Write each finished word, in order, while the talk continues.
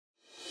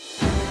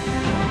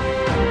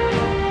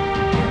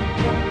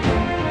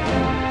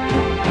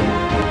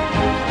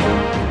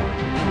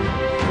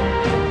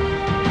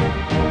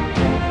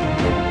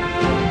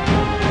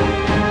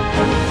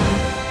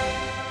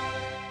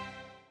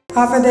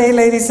Hafa Day,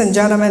 ladies and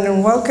gentlemen,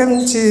 and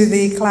welcome to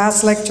the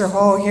class lecture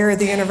hall here at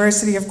the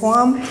University of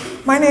Guam.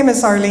 My name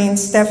is Arlene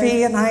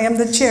Steffi, and I am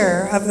the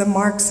chair of the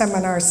MARC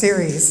seminar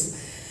series.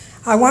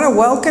 I want to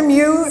welcome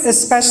you,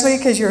 especially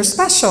because you're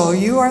special.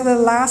 You are the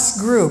last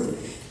group.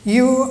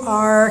 You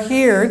are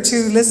here to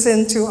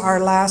listen to our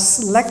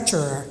last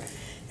lecturer,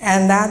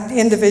 and that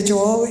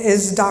individual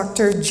is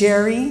Dr.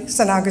 Gerry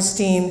San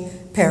Agustin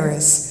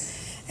Perez.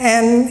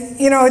 And,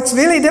 you know, it's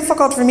really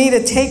difficult for me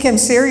to take him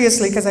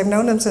seriously because I've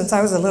known him since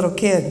I was a little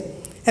kid.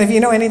 And if you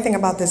know anything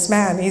about this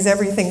man, he's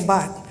everything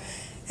but.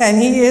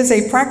 And he is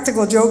a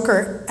practical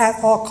joker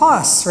at all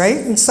costs, right?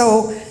 And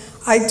so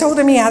I told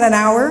him he had an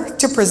hour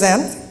to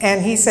present,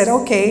 and he said,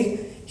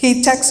 okay.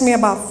 He texted me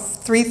about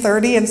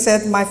 3:30 and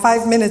said, my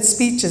 5-minute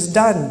speech is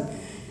done.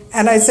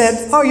 And I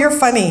said, oh, you're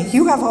funny.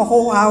 You have a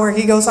whole hour.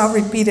 He goes, I'll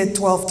repeat it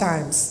 12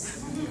 times.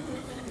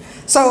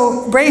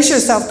 So brace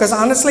yourself, because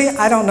honestly,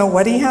 I don't know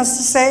what he has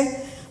to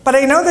say, but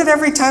I know that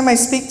every time I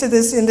speak to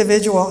this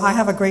individual, I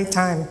have a great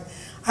time.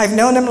 I've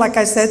known him, like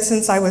I said,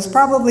 since I was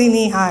probably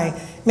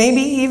knee-high, maybe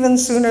even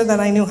sooner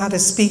than I knew how to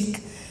speak.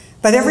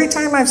 But every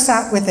time I've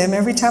sat with him,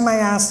 every time I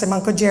asked him,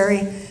 Uncle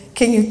Gerry,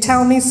 can you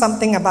tell me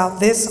something about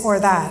this or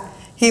that?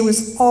 He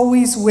was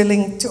always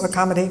willing to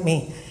accommodate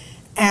me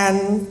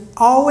and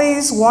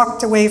always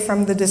walked away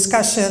from the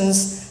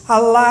discussions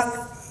a lot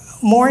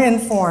more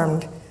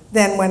informed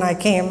than when I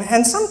came,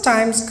 and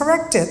sometimes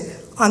corrected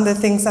on the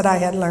things that I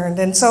had learned.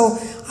 And so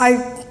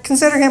I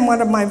consider him one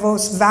of my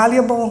most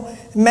valuable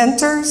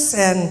mentors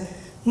and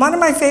one of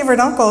my favorite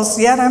uncles,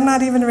 yet I'm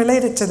not even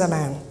related to the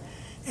man.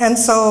 And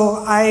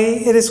so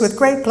it is with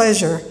great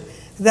pleasure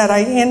that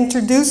I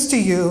introduce to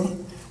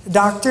you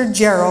Dr.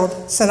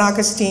 Gerald San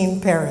Agustin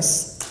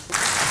Perez.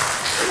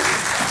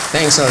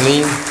 Thanks,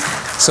 Arlene.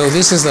 So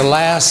this is the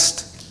last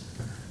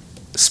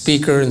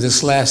speaker in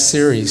this last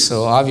series,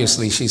 so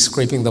obviously she's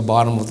scraping the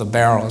bottom of the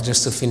barrel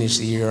just to finish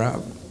the year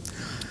out.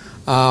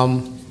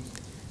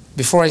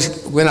 Before I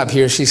went up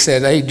here, she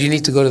said, hey, do you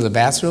need to go to the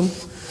bathroom?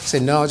 I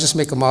said, no, I'll just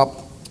make them up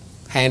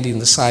handy in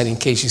the side in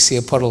case you see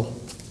a puddle.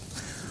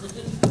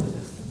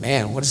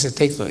 Man, what does it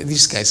take?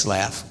 These guys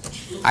laugh.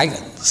 I got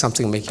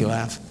something to make you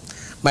laugh.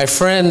 My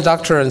friend,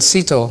 Dr.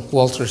 Ancito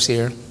Walters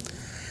here,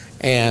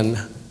 and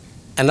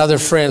another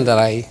friend that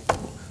I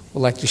would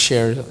like to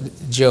share,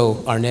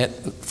 Joe Arnett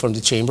from the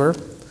chamber,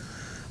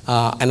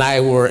 and I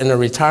were in a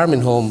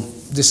retirement home.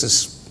 This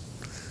is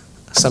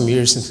some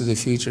years into the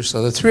future.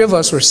 So the three of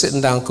us were sitting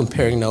down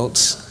comparing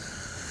notes,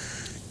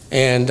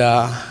 and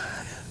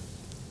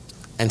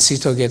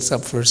Cito gets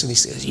up first and he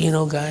says, you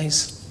know,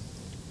 guys,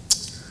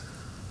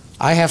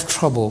 I have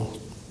trouble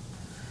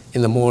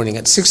in the morning.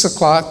 At 6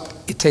 o'clock,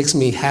 it takes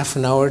me half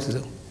an hour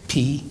to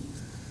pee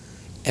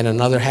and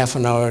another half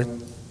an hour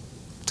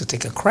to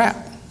take a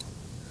crap.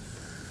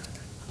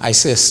 I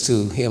says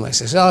to him, I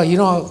says, oh, you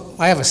know,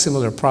 I have a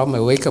similar problem. I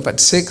wake up at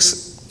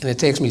 6 and it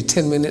takes me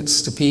 10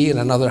 minutes to pee and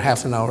another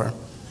half an hour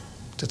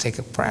to take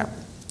a crap.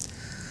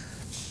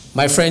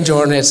 My friend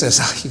Jordan says,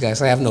 oh, you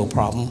guys, I have no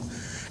problem.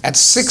 At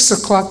 6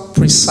 o'clock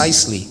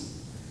precisely,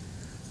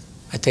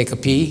 I take a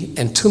pee,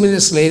 and 2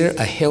 minutes later,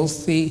 a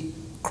healthy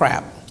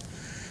crap.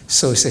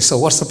 So he says, so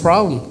what's the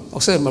problem? I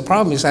said, my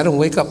problem is I don't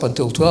wake up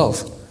until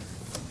 12.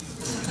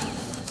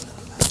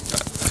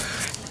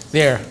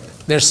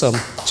 There's some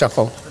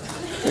chuckle.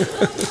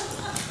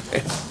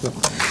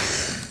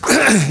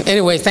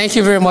 Anyway, thank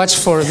you very much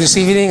for this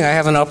evening. I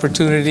have an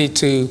opportunity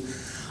to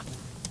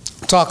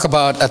talk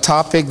about a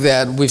topic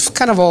that we've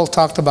kind of all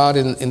talked about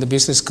in the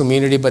business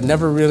community, but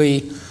never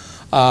really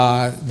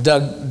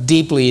dug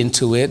deeply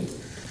into it.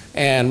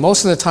 And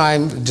most of the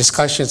time,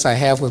 discussions I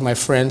have with my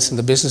friends in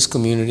the business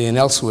community and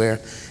elsewhere,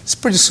 it's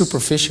pretty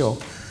superficial.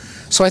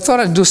 So I thought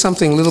I'd do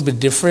something a little bit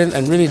different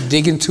and really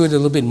dig into it a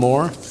little bit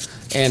more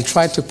and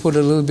try to put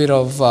a little bit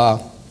of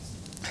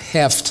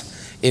heft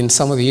in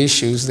some of the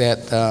issues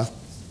that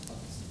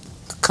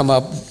come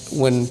up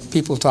when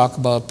people talk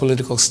about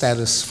political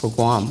status for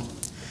Guam.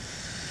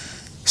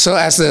 So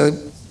as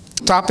the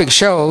topic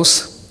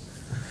shows,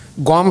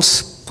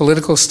 Guam's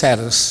political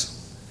status,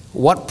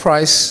 what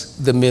price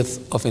the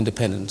myth of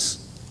independence?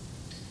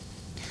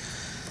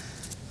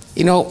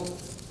 You know,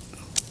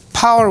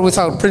 power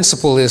without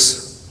principle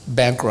is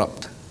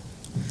bankrupt,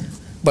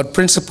 but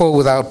principle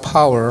without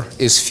power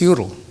is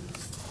futile.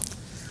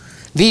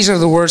 These are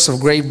the words of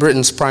Great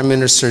Britain's Prime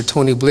Minister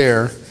Tony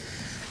Blair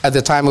at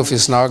the time of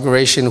his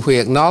inauguration, who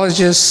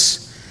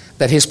acknowledges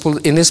that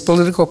in his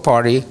political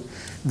party,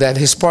 that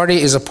his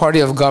party is a party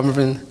of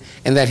government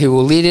and that he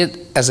will lead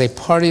it as a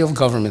party of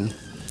government.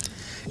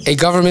 A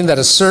government that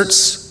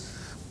asserts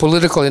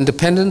political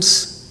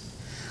independence,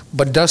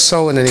 but does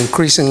so in an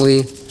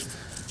increasingly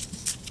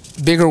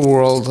bigger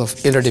world of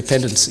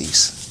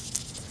interdependencies.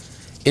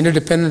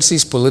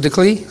 Interdependencies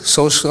politically,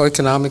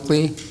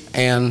 socioeconomically,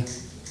 and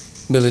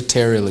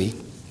militarily.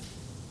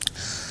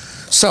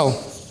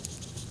 So,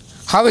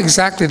 how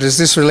exactly does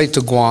this relate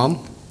to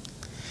Guam?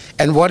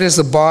 And what is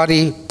the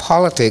body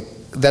politic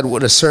that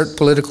would assert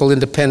political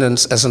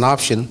independence as an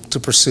option to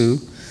pursue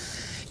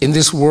in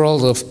this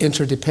world of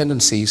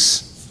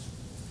interdependencies?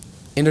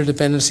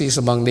 interdependencies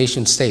among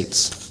nation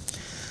states.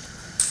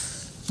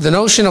 The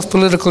notion of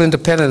political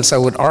independence, I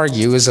would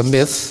argue, is a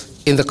myth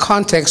in the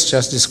context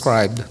just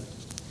described,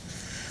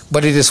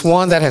 but it is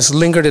one that has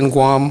lingered in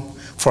Guam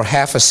for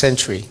half a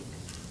century,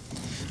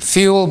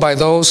 fueled by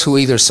those who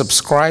either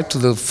subscribe to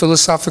the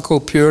philosophical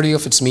purity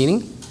of its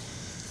meaning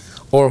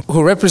or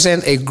who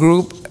represent a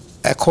group,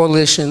 a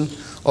coalition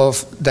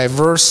of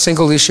diverse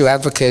single-issue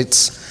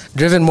advocates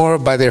driven more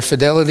by their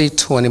fidelity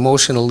to an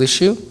emotional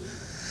issue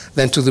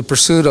than to the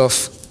pursuit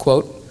of,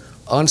 quote,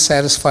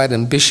 unsatisfied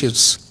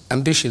ambitions,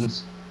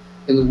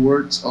 in the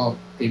words of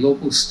a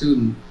local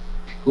student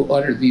who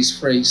uttered these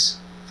phrases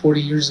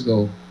 40 years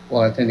ago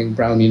while attending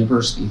Brown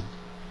University.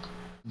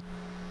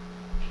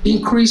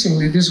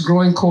 Increasingly, this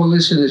growing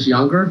coalition is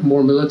younger,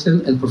 more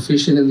militant, and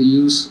proficient in the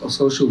use of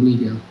social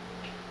media,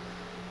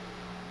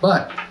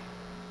 but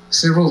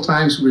several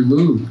times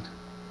removed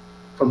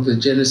from the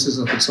genesis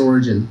of its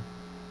origin.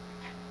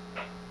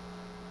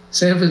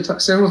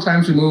 Several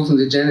times removed from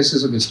the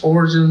genesis of its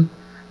origin,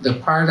 the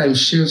paradigm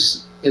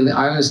shifts in the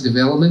island's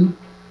development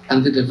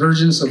and the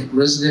divergence of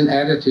resident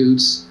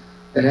attitudes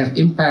that have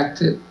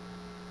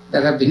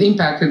been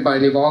impacted by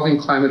an evolving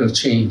climate of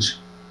change.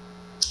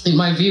 In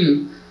my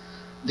view,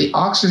 the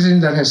oxygen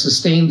that has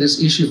sustained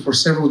this issue for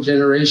several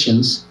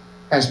generations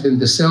has been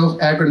the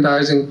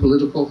self-aggrandizing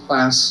political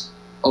class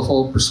of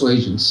all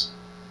persuasions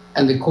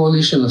and the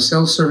coalition of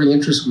self-serving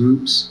interest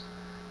groups,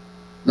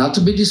 not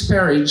to be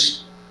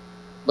disparaged,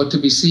 but to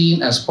be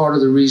seen as part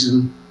of the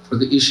reason for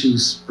the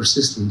issue's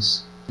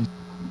persistence.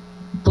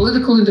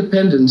 Political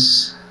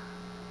independence.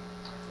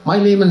 My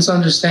layman's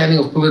understanding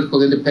of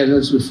political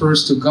independence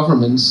refers to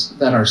governments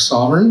that are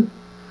sovereign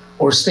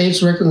or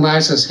states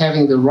recognized as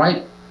having the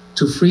right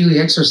to freely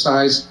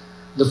exercise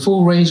the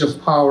full range of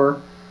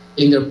power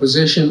in their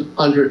position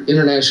under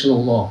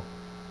international law.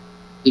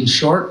 In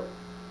short,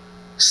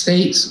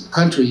 states,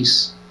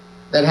 countries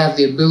that have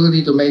the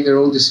ability to make their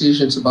own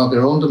decisions about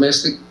their own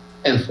domestic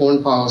and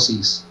foreign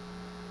policies.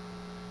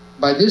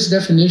 By this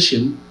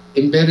definition,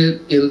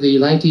 embedded in the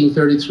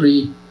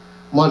 1933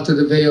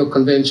 Montevideo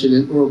Convention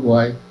in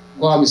Uruguay,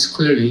 Guam is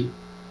clearly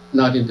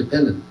not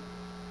independent.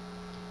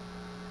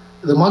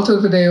 The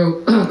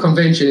Montevideo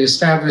Convention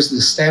established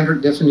the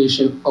standard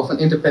definition of an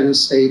independent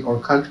state or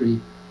country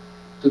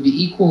to be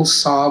equal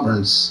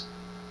sovereigns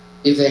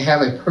if they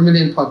have a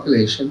permanent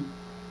population,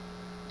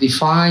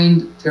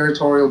 defined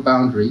territorial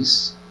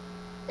boundaries,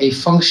 a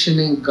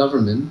functioning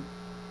government,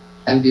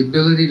 and the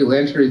ability to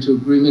enter into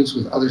agreements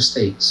with other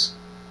states.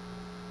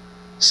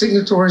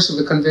 Signatories of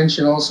the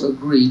convention also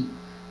agreed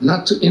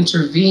not to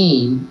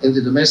intervene in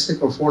the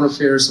domestic or foreign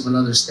affairs of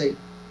another state.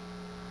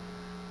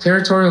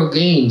 Territorial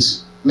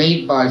gains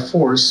made by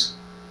force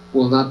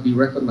will not be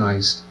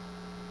recognized,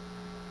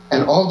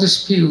 and all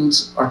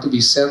disputes are to be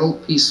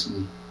settled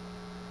peacefully.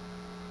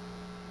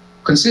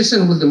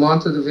 Consistent with the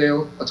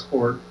Montevideo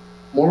Accord,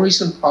 more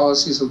recent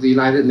policies of the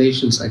United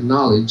Nations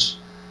acknowledge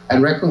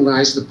and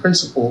recognize the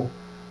principle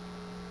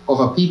of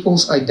a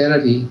people's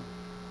identity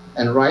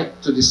and right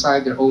to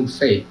decide their own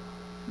fate.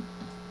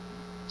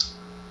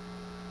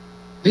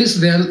 This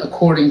then,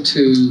 according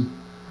to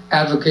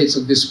advocates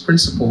of this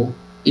principle,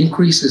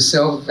 increases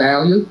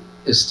self-value,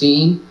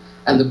 esteem,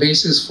 and the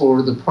basis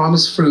for the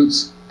promised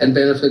fruits and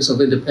benefits of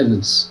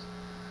independence.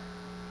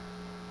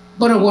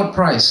 But at what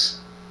price?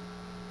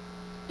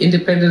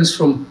 Independence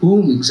from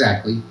whom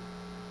exactly?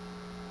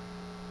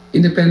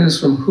 Independence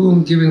from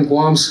whom, given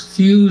Guam's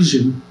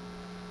fusion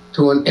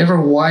to an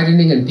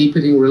ever-widening and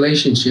deepening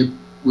relationship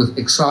with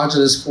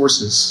exogenous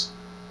forces,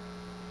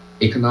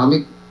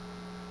 economic,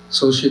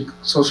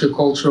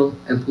 socio-cultural,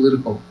 and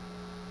political.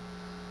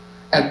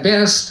 At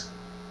best,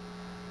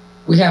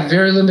 we have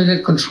very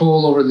limited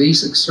control over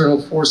these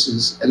external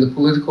forces and the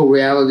political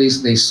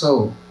realities they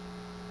sow.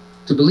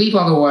 To believe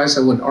otherwise,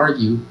 I would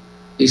argue,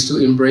 is to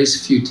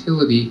embrace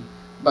futility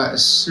by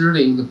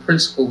asserting the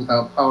principle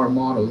without power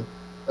model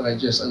that I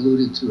just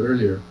alluded to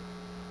earlier.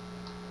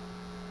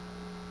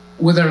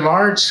 Whether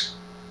large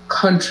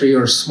country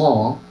or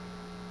small,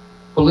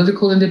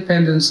 political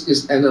independence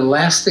is an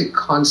elastic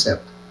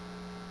concept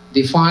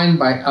defined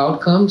by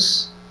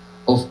outcomes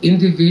of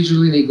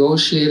individually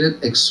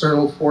negotiated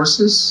external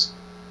forces,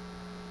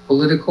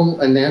 political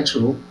and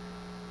natural,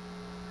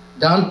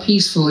 done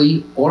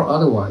peacefully or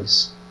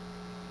otherwise.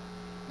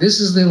 This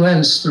is the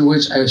lens through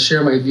which I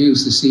share my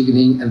views this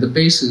evening and the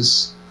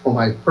basis for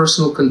my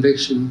personal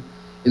conviction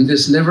in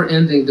this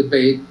never-ending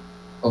debate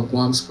of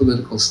Guam's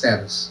political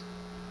status.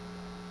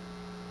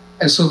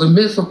 And so the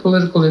myth of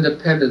political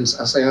independence,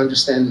 as I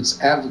understand its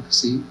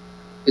advocacy,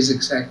 is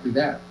exactly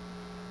that,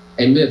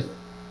 a myth,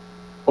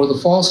 or the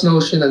false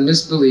notion and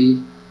misbelief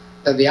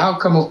that the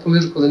outcome of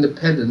political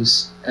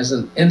independence as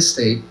an end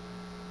state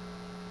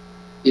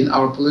in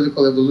our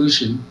political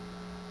evolution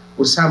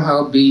would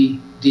somehow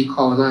be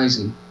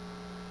decolonizing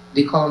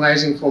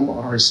from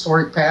our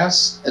historic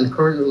past and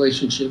current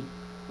relationship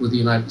with the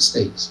United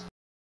States.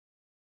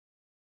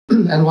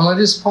 And while it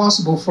is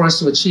possible for us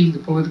to achieve the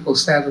political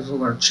status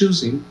of our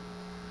choosing,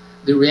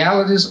 the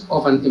realities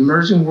of an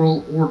emerging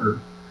world order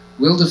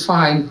will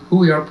define who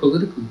we are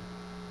politically.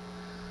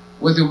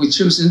 Whether we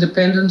choose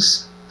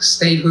independence,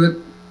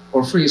 statehood,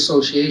 or free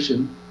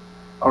association,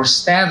 our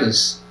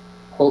status,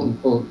 quote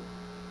unquote,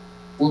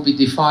 will be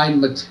defined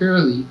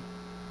materially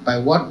by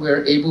what we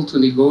are able to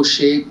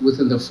negotiate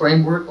within the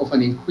framework of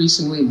an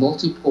increasingly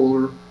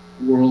multipolar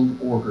world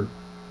order.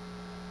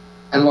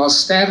 And while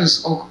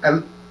status quo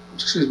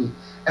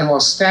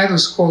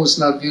is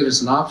not viewed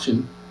as an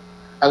option,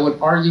 I would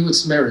argue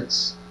its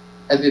merits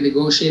and the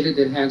negotiated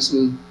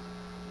enhancement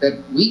that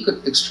we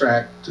could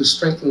extract to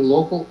strengthen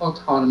local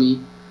autonomy,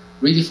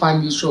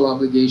 redefine mutual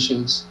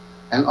obligations,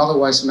 and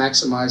otherwise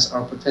maximize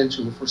our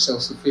potential for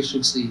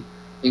self-sufficiency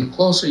in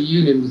closer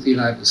union with the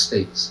United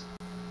States.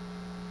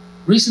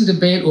 Recent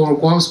debate over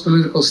Guam's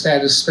political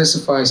status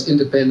specifies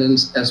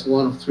independence as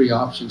one of three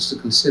options to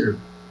consider.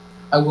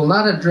 I will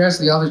not address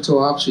the other two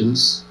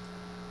options,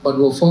 but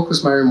will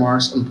focus my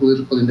remarks on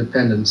political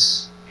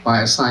independence,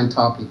 my assigned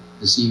topic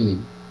this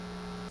evening.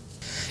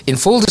 In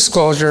full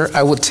disclosure,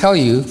 I would tell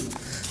you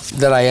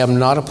that I am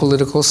not a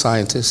political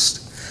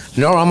scientist,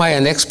 nor am I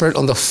an expert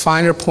on the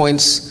finer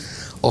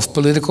points of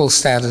political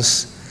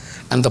status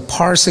and the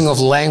parsing of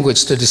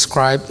language to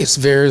describe its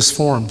various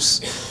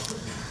forms.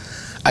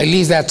 I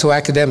leave that to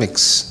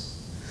academics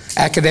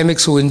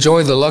who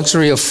enjoy the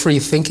luxury of free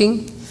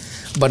thinking,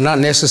 but not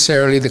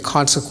necessarily the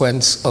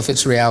consequence of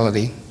its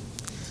reality.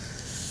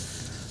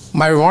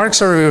 My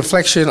remarks are a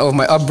reflection of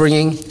my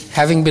upbringing,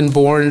 having been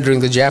born during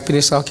the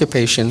Japanese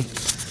occupation.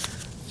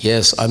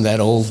 Yes, I'm that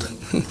old.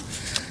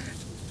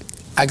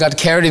 I got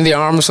carried in the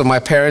arms of my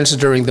parents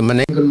during the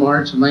Manengan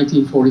March of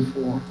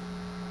 1944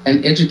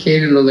 and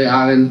educated on the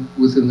island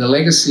within the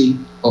legacy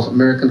of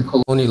American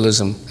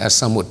colonialism, as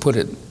some would put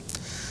it.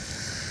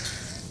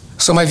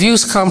 So my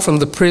views come from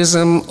the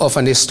prism of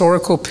an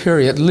historical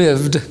period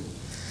lived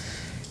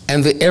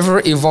and the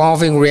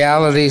ever-evolving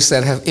realities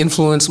that have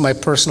influenced my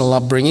personal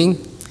upbringing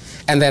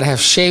and that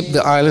have shaped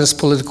the island's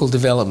political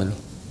development.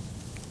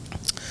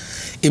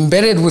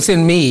 Embedded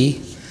within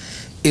me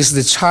is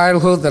the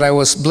childhood that I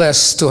was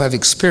blessed to have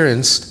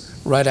experienced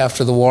right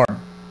after the war.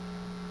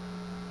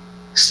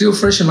 Still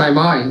fresh in my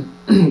mind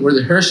were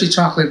the Hershey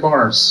chocolate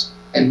bars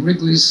and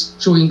Wrigley's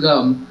chewing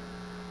gum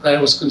that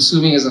I was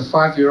consuming as a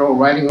 5-year-old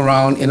riding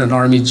around in an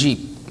Army Jeep.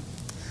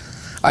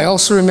 I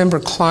also remember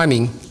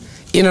climbing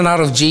in and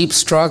out of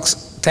Jeeps,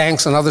 trucks,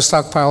 tanks, and other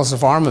stockpiles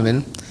of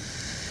armament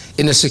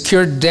in a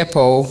secured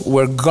depot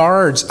where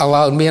guards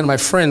allowed me and my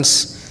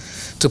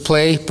friends to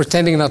play,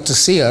 pretending not to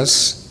see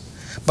us,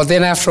 but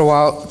then after a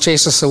while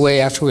chase us away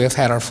after we have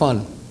had our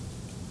fun.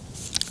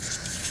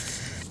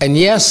 And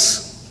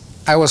yes,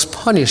 I was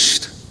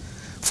punished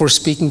for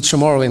speaking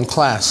Chamorro in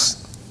class.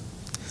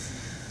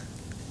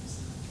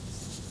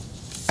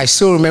 I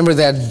still remember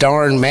that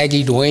darn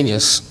Maggie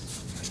Duenas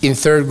in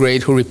 3rd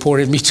grade who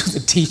reported me to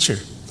the teacher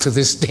to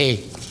this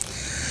day.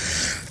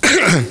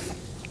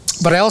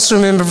 But I also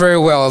remember very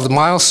well the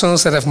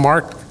milestones that have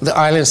marked the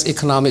island's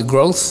economic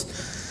growth,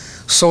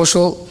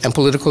 social and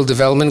political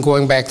development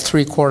going back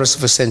 3/4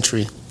 of a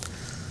century.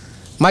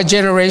 My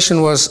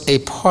generation was a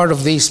part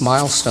of these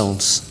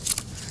milestones.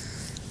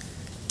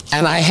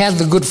 And I had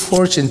the good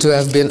fortune to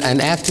have been an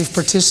active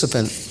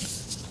participant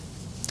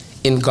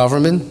in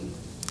government,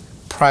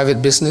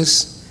 private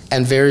business,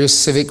 and various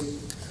civic,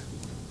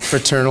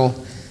 fraternal,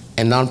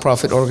 and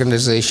nonprofit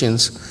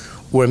organizations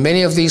where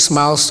many of these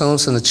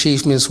milestones and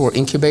achievements were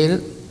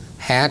incubated,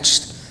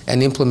 hatched,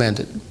 and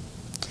implemented.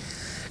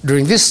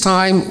 During this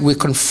time, we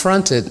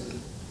confronted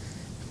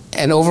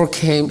and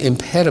overcame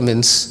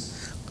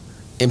impediments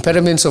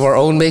of our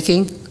own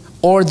making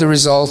or the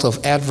result of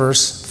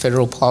adverse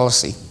federal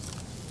policy.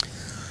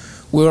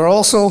 We were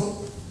also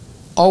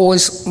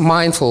always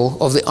mindful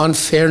of the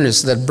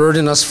unfairness that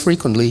burdened us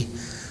frequently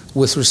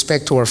with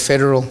respect to our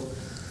federal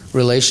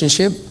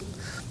relationship,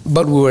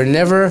 but we were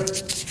never,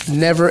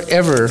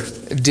 ever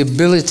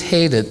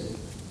debilitated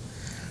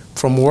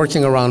from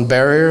working around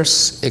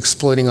barriers,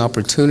 exploiting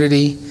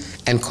opportunity,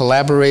 and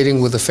collaborating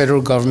with the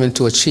federal government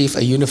to achieve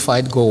a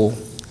unified goal.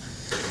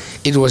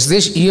 It was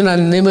this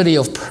unanimity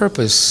of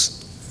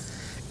purpose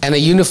and a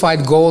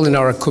unified goal in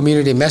our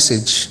community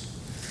message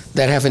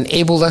that have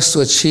enabled us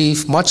to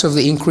achieve much of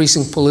the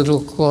increasing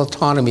political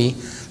autonomy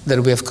that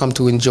we have come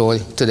to enjoy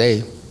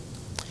today.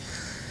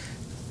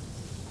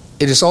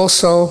 It is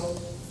also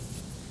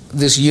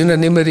this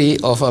unanimity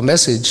of a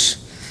message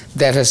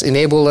that has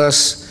enabled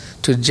us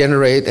to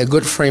generate a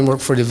good framework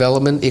for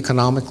development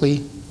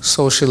economically,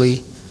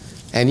 socially,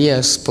 and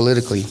yes,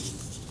 politically.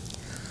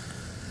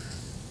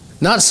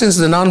 Not since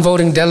the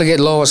non-voting delegate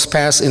law was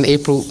passed in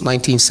April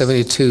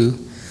 1972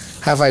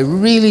 have I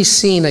really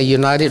seen a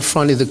united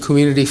front in the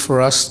community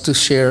for us to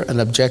share an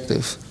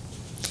objective.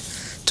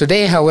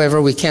 Today,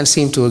 however, we can't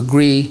seem to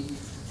agree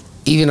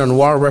even on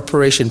war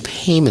reparation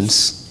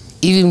payments,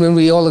 even when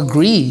we all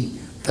agree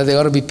that they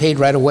ought to be paid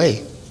right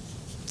away.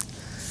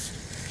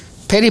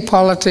 Petty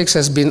politics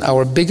has been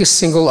our biggest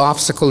single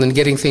obstacle in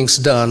getting things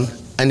done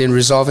and in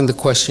resolving the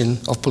question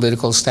of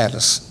political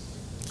status.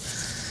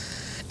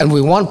 And we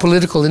want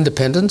political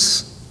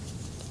independence,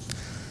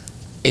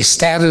 a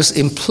status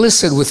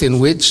implicit within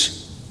which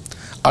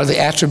are the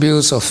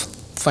attributes of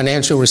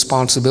financial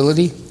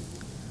responsibility,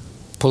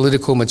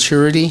 political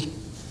maturity,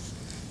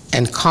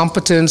 and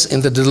competence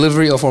in the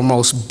delivery of our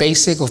most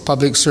basic of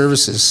public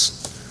services.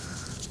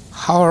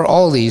 How are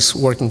all these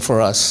working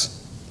for us?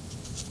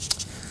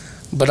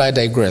 But I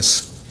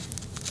digress.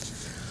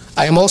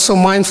 I am also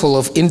mindful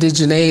of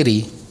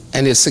indigeneity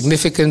and its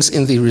significance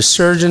in the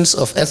resurgence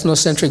of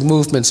ethnocentric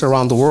movements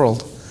around the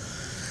world.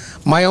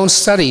 My own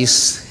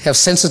studies have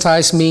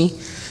sensitized me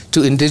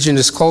to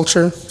indigenous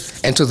culture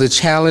and to the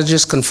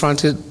challenges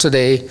confronted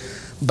today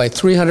by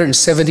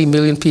 370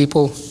 million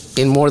people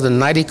in more than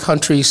 90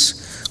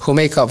 countries who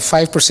make up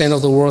 5%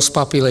 of the world's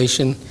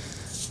population,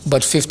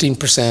 but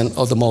 15%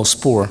 of the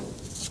most poor.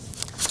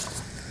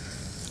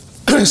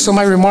 So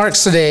my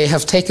remarks today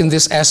have taken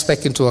this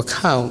aspect into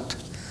account,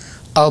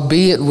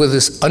 albeit with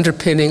this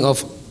underpinning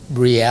of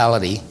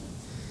reality.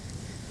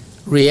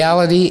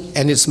 Reality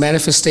and its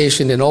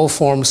manifestation in all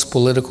forms: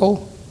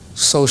 political,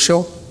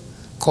 social,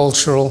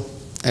 cultural,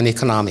 and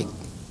economic.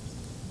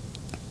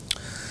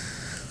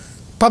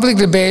 Public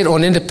debate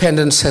on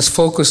independence has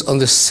focused on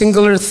the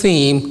singular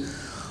theme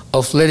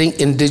of letting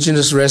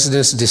indigenous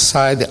residents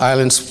decide the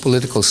island's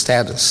political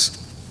status.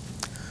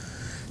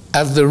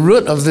 At the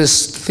root of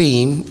this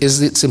theme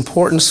is its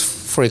importance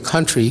for a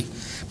country,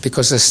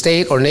 because a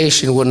state or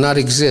nation would not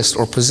exist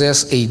or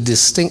possess a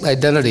distinct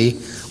identity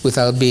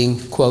without being,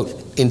 quote,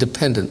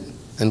 independent,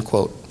 end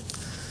quote.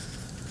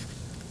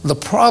 The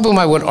problem,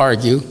 I would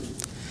argue,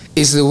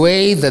 is the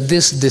way that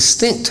this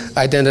distinct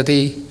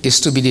identity is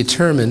to be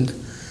determined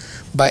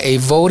by a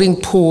voting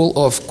pool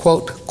of,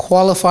 quote,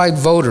 qualified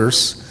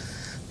voters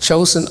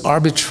chosen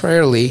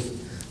arbitrarily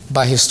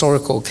by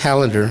historical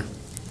calendar,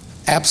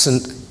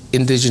 absent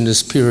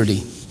indigenous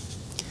purity.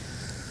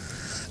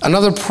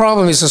 Another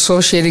problem is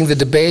associating the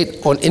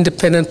debate on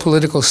independent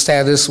political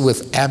status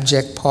with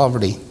abject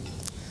poverty,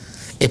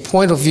 a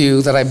point of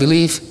view that I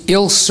believe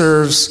ill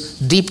serves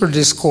deeper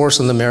discourse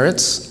on the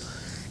merits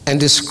and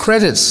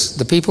discredits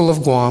the people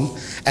of Guam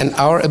and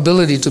our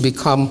ability to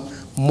become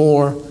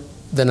more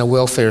than a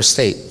welfare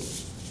state.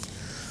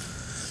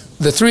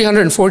 The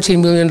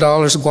 $314 million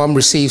Guam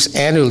receives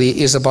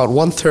annually is about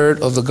 1/3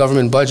 of the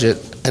government budget,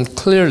 and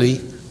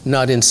clearly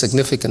not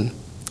insignificant.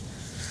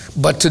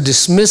 But to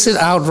dismiss it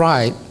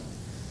outright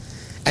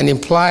and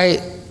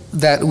imply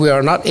that we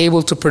are not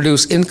able to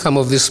produce income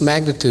of this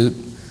magnitude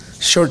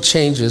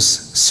shortchanges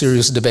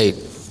serious debate.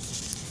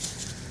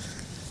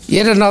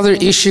 Yet another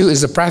issue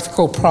is the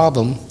practical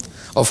problem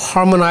of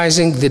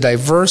harmonizing the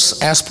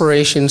diverse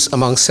aspirations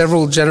among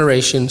several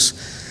generations,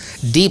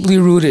 deeply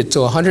rooted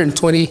to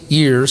 120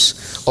 years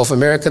of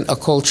American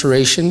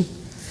acculturation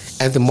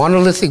and the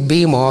monolithic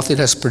behemoth it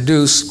has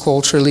produced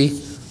culturally,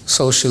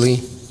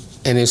 socially,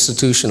 and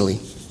institutionally.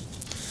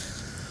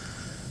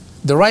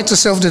 The right to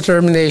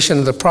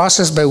self-determination, the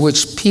process by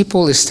which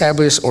people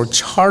establish or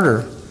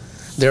charter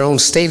their own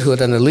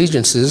statehood and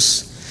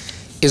allegiances,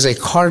 is a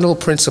cardinal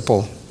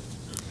principle.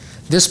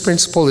 This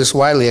principle is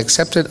widely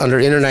accepted under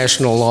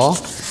international law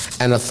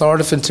and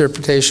authoritative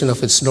interpretation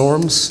of its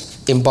norms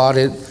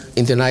embodied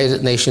in the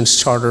United Nations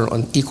Charter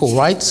on Equal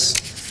Rights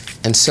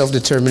and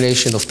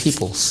Self-Determination of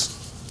Peoples.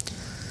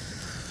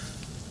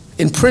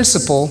 In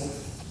principle,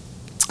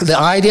 the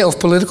idea of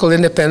political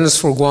independence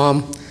for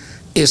Guam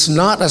is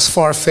not as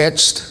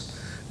far-fetched,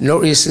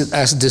 nor is it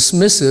as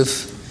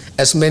dismissive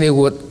as many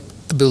would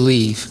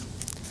believe.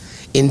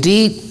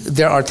 Indeed,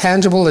 there are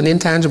tangible and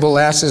intangible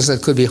assets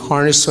that could be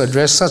harnessed to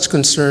address such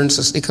concerns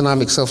as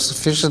economic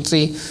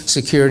self-sufficiency,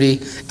 security,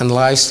 and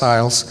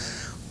lifestyles,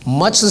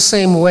 much the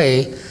same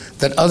way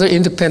that other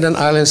independent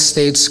island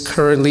states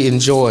currently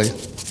enjoy.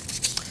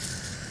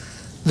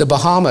 The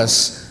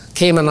Bahamas,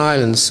 Cayman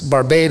Islands,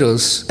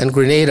 Barbados, and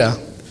Grenada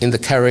in the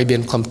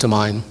Caribbean come to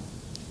mind.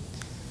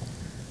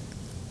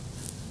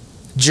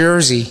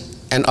 Jersey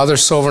and other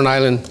sovereign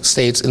island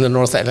states in the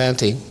North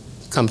Atlantic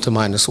come to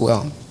mind as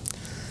well.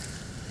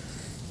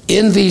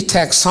 In the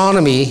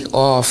taxonomy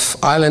of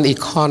island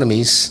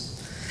economies,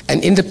 an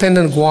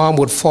independent Guam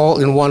would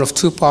fall in one of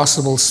two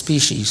possible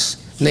species,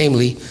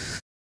 namely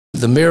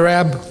the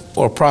MIRAB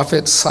or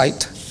profit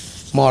site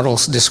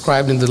models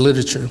described in the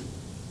literature.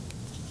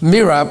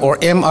 MIRAB, or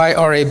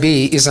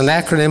M-I-R-A-B, is an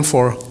acronym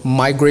for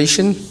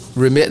migration,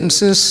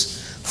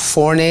 remittances,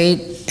 foreign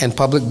aid, and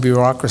public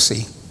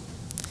bureaucracy.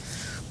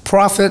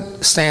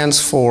 Profit stands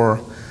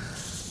for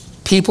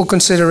people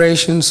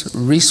considerations,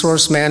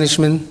 resource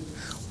management,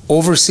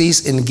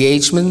 overseas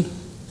engagement,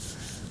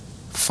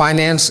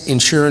 finance,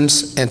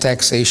 insurance, and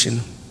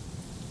taxation,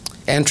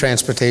 and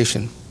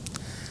transportation.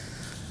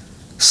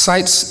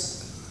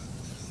 Sites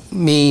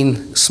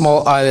mean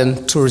small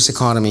island tourist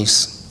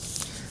economies.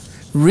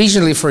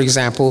 Regionally, for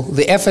example,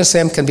 the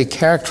FSM can be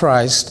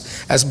characterized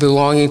as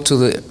belonging to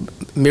the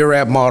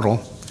MIRAB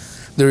model,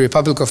 the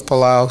Republic of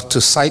Palau to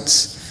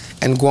sites,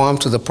 and Guam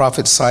to the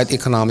profit site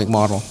economic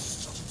model.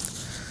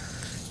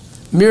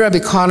 MIRAB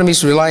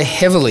economies rely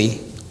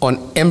heavily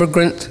on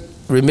immigrant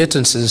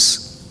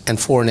remittances and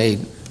foreign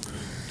aid.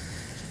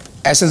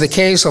 As in the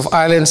case of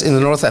islands in the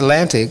North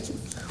Atlantic,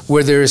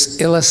 where there is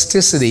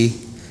elasticity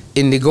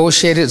in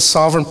negotiated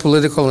sovereign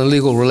political and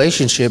legal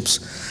relationships,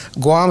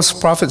 Guam's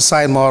profit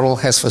side model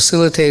has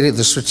facilitated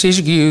the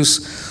strategic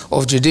use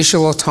of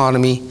judicial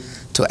autonomy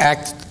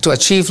to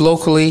achieve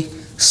locally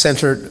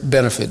centered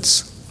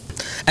benefits.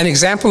 An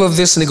example of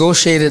this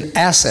negotiated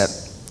asset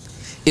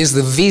is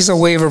the visa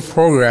waiver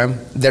program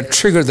that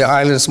triggered the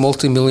island's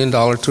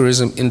multi-million-dollar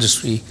tourism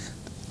industry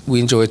we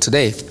enjoy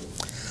today.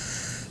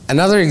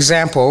 Another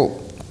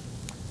example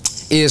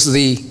is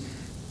the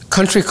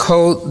country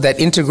code that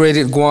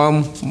integrated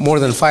Guam more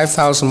than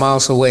 5,000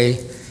 miles away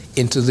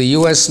into the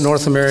U.S.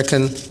 North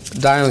American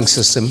dialing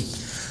system,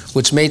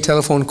 which made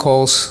telephone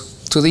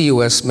calls to the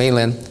U.S.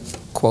 mainland,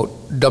 quote,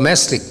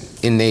 domestic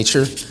in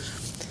nature.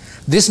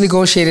 This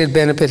negotiated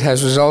benefit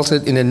has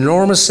resulted in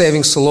enormous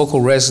savings to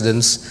local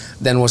residents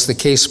than was the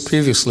case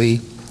previously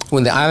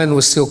when the island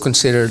was still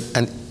considered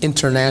an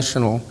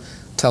international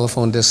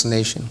telephone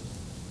destination.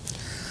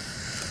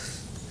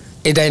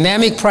 A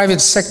dynamic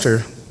private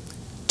sector,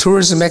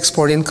 tourism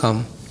export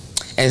income,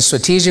 and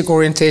strategic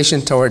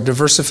orientation toward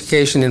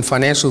diversification in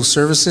financial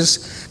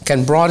services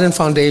can broaden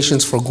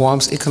foundations for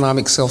Guam's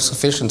economic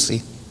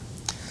self-sufficiency.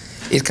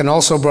 It can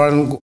also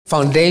broaden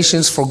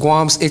foundations for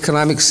Guam's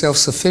economic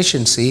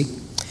self-sufficiency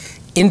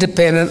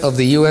independent of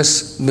the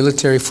U.S.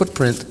 military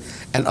footprint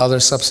and other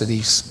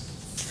subsidies.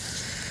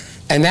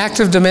 An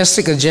active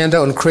domestic agenda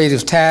on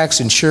creative tax,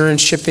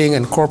 insurance, shipping,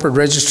 and corporate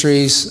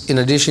registries, in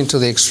addition to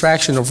the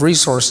extraction of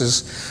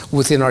resources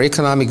within our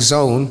economic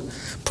zone,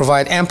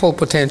 provide ample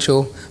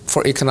potential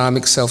for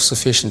economic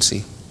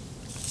self-sufficiency.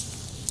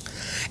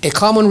 A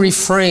common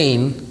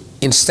refrain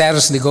in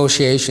status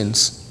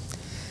negotiations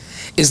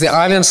is the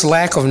island's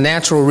lack of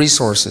natural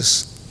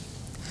resources.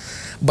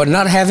 But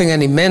not having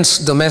an immense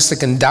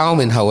domestic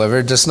endowment,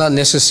 however, does not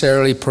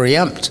necessarily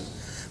preempt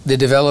the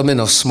development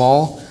of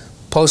small,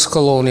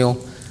 post-colonial,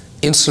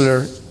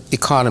 insular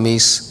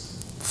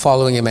economies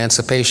following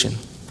emancipation.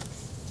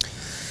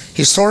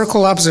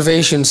 Historical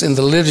observations in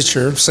the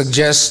literature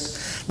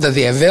suggest that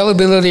the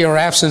availability or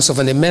absence of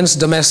an immense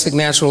domestic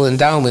natural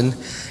endowment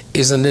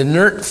is an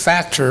inert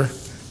factor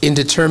in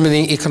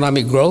determining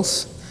economic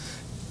growth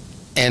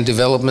and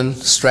development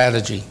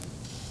strategy.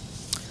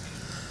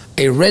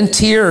 A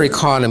rentier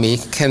economy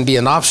can be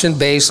an option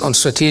based on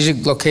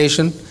strategic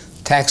location,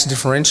 tax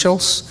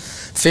differentials,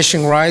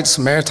 fishing rights,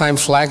 maritime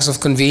flags of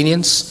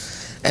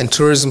convenience, and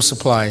tourism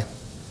supply.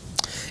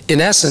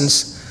 In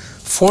essence,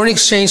 foreign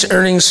exchange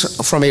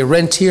earnings from a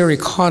rentier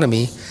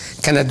economy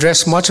can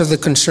address much of the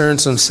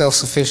concerns on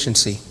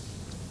self-sufficiency.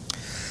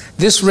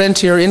 This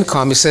rentier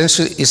income is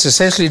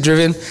essentially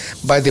driven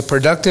by the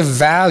productive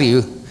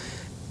value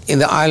in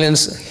the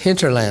island's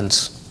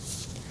hinterlands.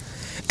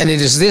 And it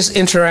is this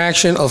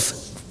interaction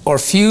or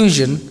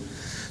fusion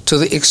to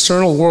the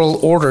external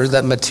world order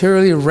that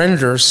materially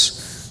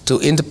renders to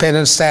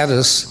independent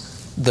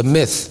status the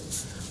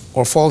myth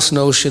or false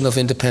notion of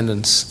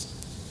independence.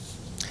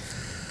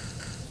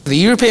 The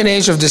European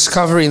age of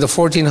discovery in the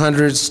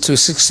 1400s to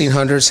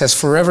 1600s has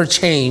forever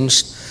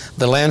changed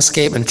the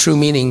landscape and true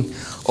meaning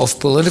of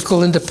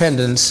political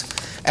independence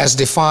as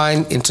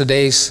defined in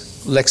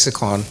today's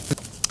lexicon.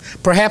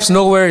 Perhaps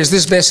nowhere is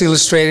this best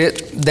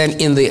illustrated than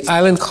in the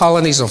island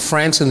colonies of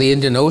France in the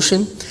Indian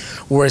Ocean,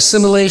 where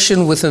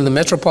assimilation within the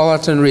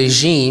metropolitan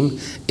regime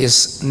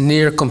is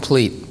near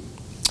complete.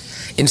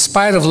 In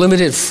spite of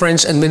limited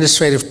French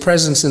administrative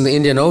presence in the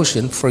Indian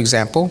Ocean, for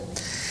example,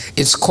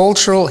 its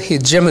cultural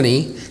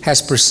hegemony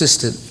has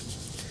persisted.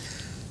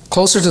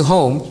 Closer to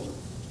home,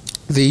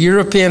 the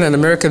European and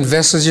American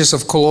vestiges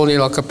of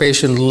colonial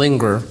occupation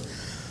linger,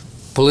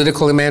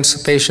 political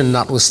emancipation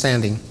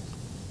notwithstanding,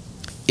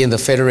 in the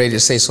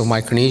Federated States of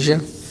Micronesia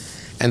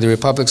and the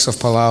republics of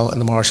Palau and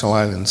the Marshall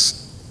Islands.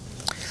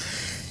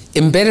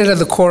 Embedded at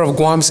the core of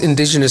Guam's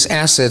indigenous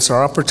assets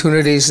are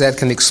opportunities that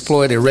can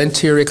exploit a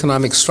rentier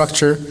economic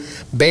structure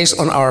based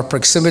on our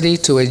proximity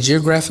to a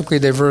geographically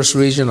diverse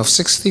region of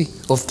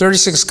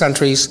 36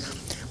 countries,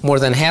 more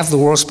than half the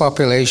world's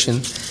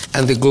population,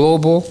 and the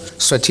global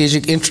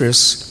strategic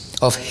interests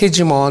of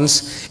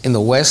hegemons in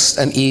the West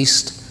and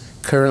East,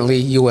 currently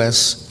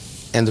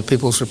US and the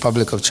People's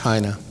Republic of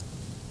China.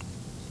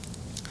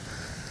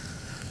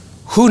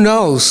 Who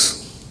knows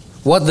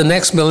what the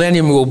next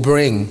millennium will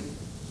bring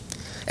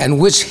and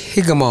which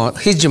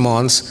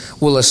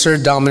hegemons will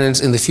assert dominance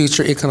in the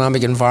future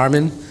economic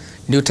environment,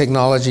 new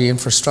technology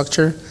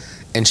infrastructure,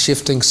 and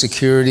shifting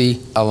security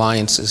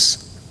alliances.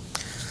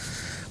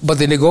 But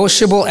the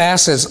negotiable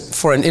assets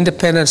for an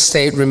independent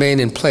state remain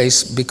in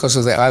place because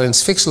of the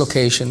island's fixed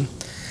location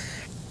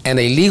and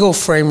a legal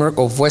framework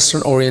of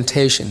Western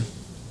orientation,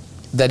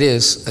 that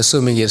is,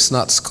 assuming it's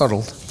not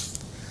scuttled.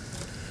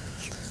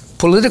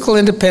 Political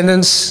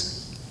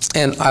independence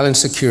and island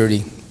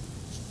security.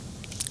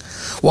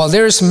 While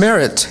there is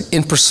merit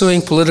in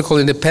pursuing political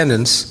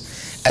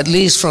independence, at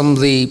least from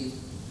the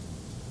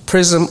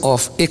prism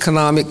of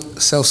economic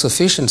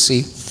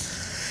self-sufficiency,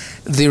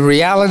 the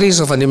realities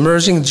of an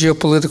emerging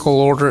geopolitical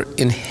order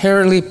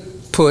inherently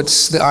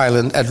puts the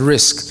island at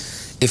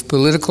risk if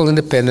political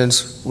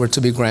independence were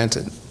to be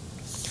granted.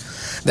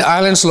 The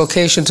island's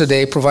location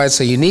today provides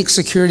a unique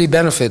security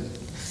benefit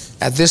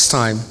at this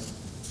time,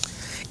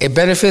 a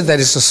benefit that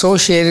is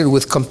associated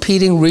with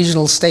competing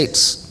regional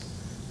states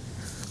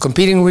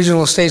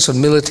with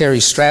military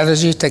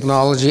strategy,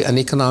 technology, and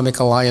economic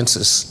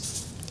alliances.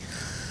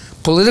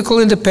 Political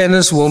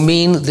independence will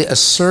mean the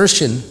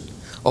assertion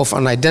of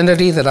an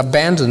identity that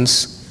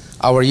abandons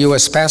our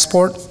U.S.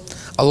 passport,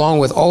 along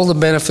with all the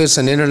benefits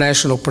and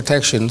international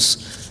protections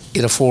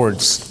it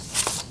affords.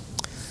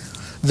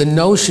 The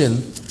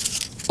notion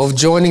of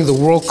joining the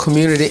world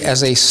community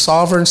as a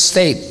sovereign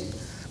state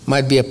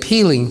might be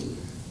appealing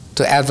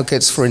to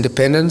advocates for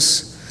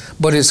independence,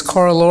 but its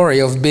corollary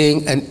of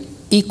being an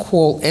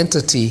equal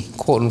entity,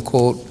 quote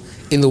unquote,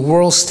 in the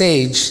world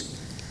stage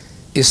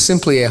is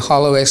simply a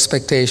hollow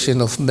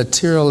expectation of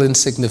material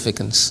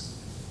insignificance.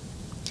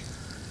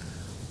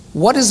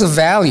 What is the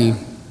value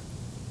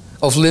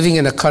of living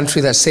in a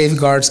country that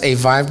safeguards a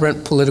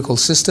vibrant political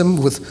system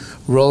with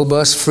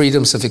robust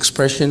freedoms of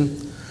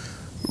expression,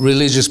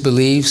 religious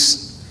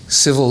beliefs,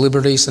 civil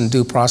liberties, and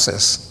due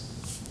process?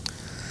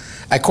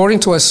 According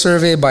to a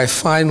survey by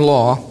Fine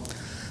Law,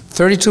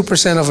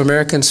 32% of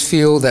Americans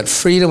feel that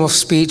freedom of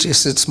speech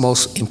is its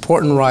most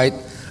important right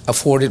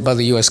afforded by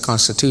the U.S.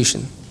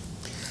 Constitution.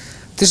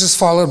 This is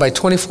followed by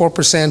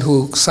 24%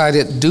 who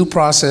cited due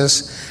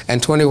process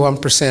and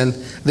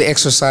 21% the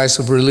exercise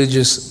of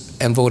religious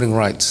and voting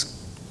rights.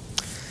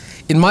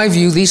 In my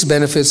view, these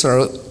benefits are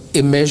of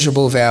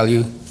immeasurable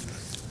value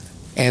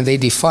and they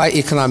defy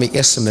economic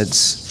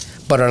estimates,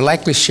 but are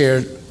likely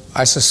shared,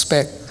 I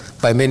suspect,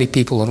 by many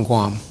people on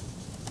Guam.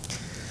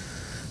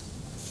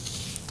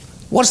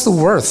 What's the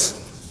worth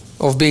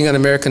of being an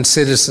American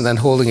citizen and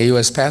holding a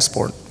U.S.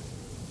 passport?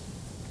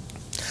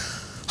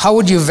 How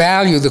would you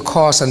value the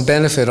cost and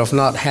benefit of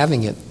not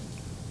having it?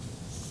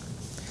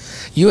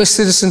 U.S.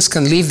 citizens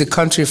can leave the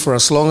country for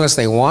as long as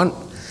they want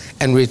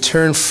and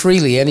return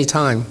freely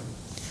anytime.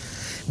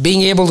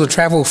 Being able to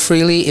travel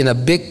freely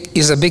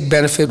is a big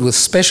benefit with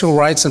special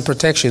rights and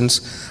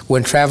protections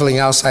when traveling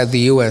outside the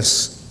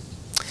U.S.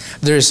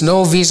 There is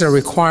no visa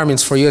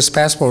requirements for U.S.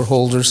 passport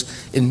holders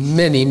in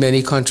many,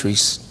 many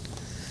countries,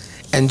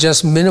 and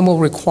just minimal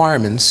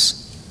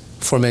requirements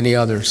for many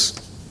others.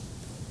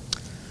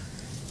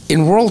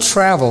 In world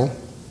travel,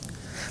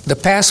 the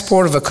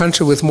passport of a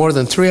country with more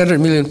than 300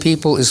 million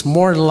people is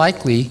more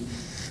likely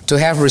to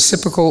have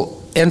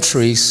reciprocal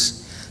entries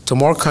to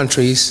more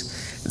countries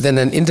than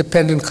an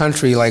independent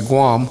country like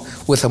Guam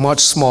with a much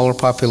smaller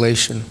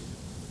population.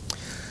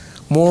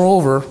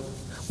 Moreover,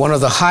 one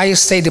of the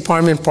highest State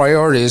Department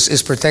priorities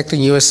is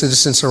protecting U.S.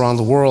 citizens around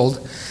the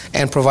world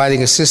and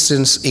providing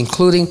assistance,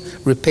 including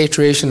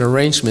repatriation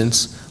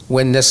arrangements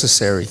when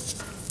necessary.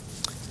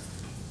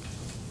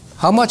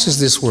 How much is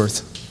this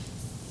worth?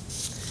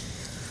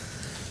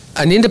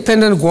 An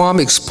independent Guam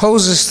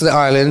exposes the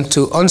island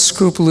to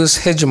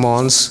unscrupulous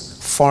hegemons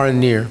far and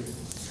near.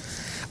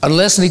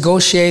 Unless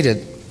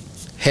negotiated,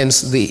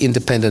 hence the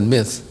independent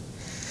myth,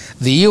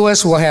 the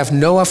U.S. will have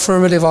no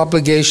affirmative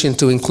obligation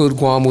to include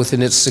Guam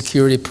within its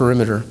security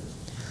perimeter.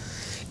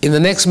 In the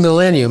next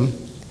millennium,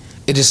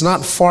 it is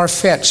not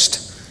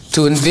far-fetched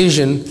to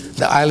envision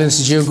the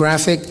island's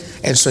geographic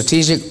and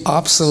strategic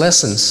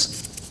obsolescence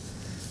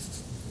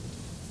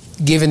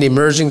given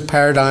emerging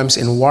paradigms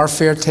in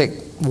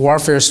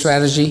warfare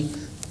strategy,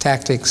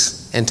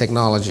 tactics, and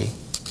technology.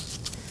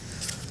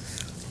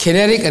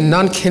 Kinetic and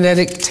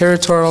non-kinetic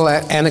territorial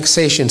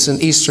annexations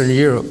in Eastern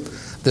Europe,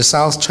 the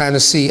South China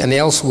Sea, and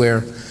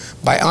elsewhere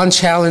by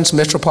unchallenged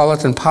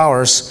metropolitan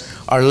powers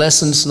are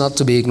lessons not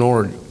to be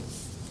ignored.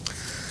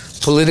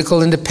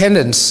 Political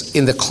independence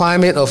in the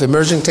climate of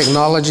emerging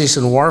technologies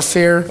in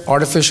warfare,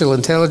 artificial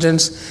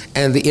intelligence,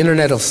 and the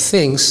Internet of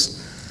Things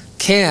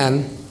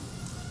can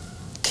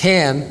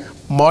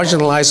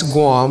marginalize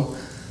Guam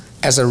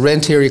as a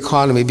rentier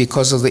economy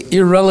because of the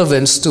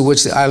irrelevance to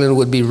which the island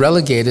would be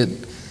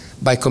relegated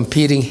by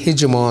competing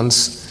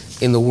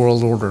hegemons in the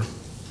world order.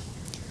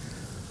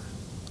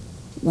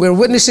 We're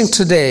witnessing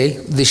today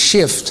the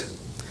shift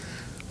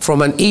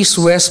from an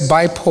East-West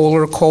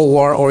bipolar Cold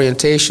War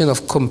orientation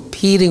of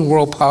competing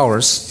world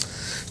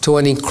powers to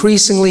an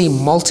increasingly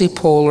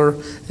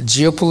multipolar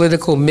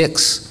geopolitical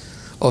mix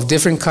of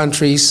different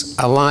countries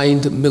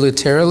aligned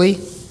militarily,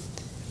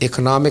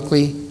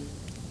 economically,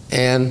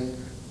 and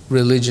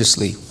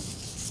religiously.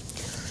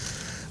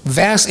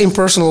 Vast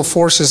impersonal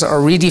forces are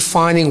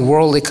redefining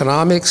world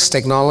economics,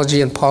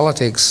 technology, and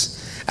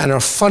politics, and are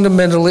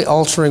fundamentally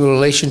altering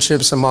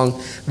relationships among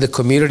the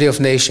community of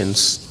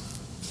nations.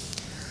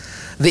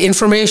 The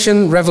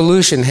information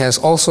revolution has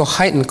also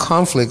heightened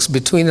conflicts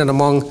between and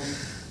among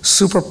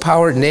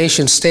superpowered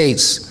nation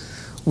states,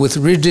 with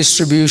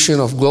redistribution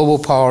of global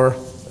power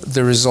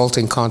the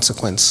resulting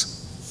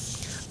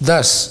consequence.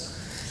 Thus,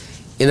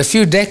 in a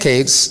few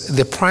decades,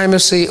 the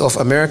primacy of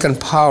American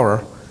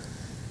power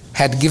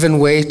had given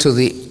way to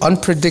the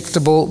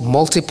unpredictable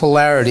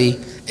multipolarity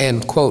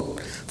and, quote,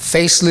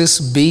 faceless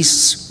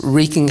beasts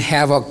wreaking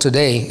havoc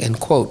today, end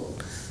quote,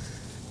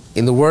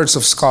 in the words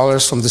of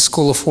scholars from the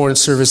School of Foreign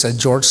Service at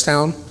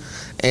Georgetown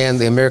and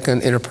the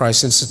American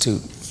Enterprise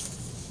Institute.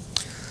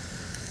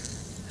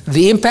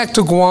 The impact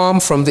to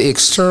Guam from the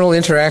external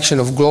interaction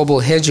of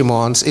global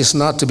hegemons is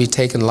not to be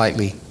taken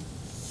lightly.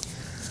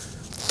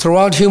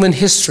 Throughout human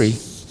history,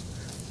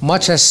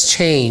 much has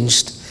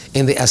changed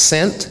in the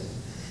ascent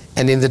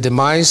and in the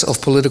demise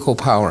of political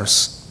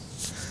powers.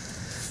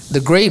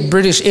 The Great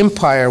British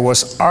Empire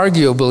was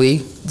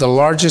arguably the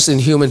largest in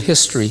human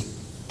history,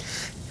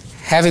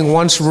 having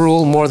once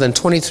ruled more than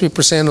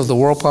 23% of the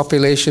world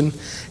population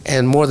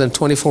and more than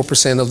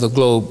 24% of the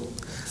globe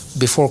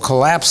before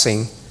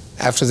collapsing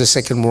after the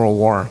Second World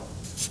War.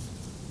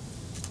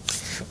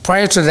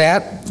 Prior to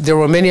that, there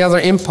were many other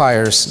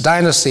empires,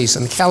 dynasties,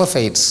 and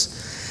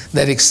caliphates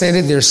that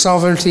extended their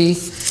sovereignty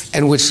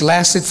and which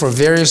lasted for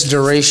various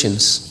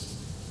durations.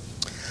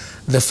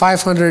 The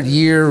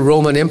 500-year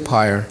Roman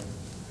Empire,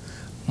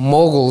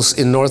 Moguls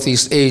in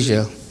Northeast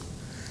Asia,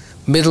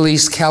 Middle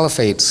East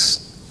caliphates,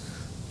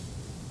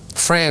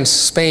 France,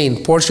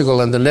 Spain,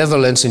 Portugal, and the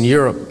Netherlands in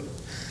Europe,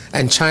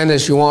 and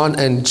China's Yuan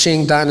and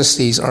Qing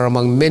dynasties are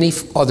among many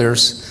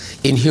others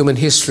in human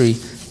history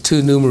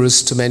too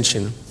numerous to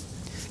mention.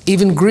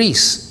 Even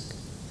Greece,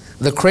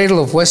 the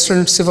cradle of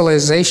Western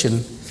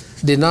civilization,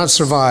 did not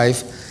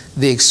survive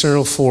the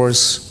external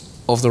force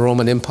of the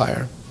Roman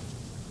Empire.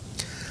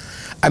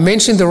 I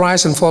mentioned the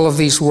rise and fall of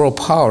these world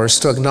powers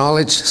to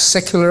acknowledge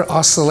secular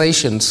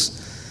oscillations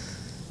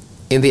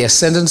in the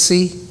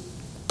ascendancy,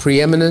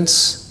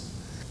 preeminence,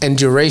 and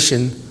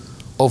duration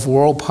of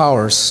world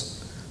powers,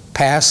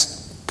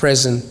 past,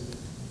 present,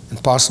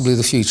 and possibly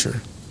the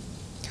future.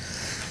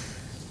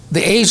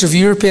 The age of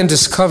European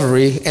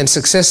discovery and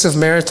successive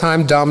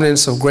maritime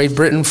dominance of Great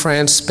Britain,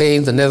 France,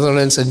 Spain, the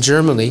Netherlands, and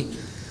Germany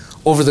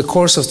over the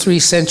course of 3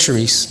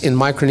 centuries in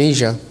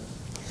Micronesia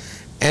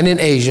and in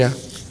Asia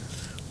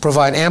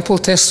provide ample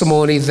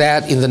testimony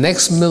that in the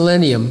next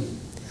millennium,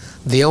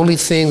 the only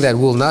thing that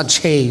will not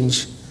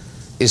change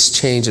is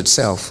change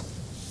itself.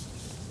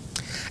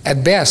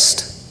 At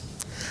best,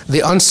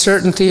 the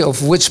uncertainty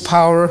of which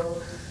power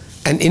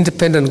an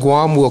independent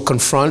Guam will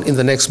confront in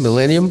the next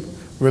millennium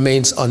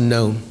remains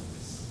unknown.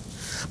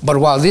 But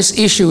while this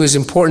issue is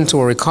important to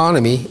our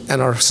economy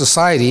and our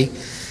society,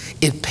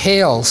 it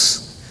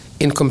pales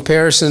in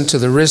comparison to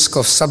the risk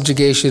of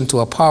subjugation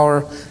to a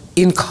power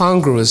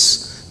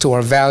incongruous to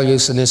our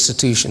values and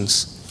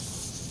institutions.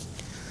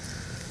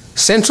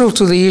 Central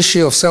to the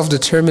issue of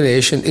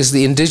self-determination is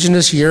the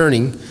indigenous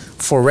yearning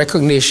for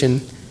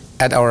recognition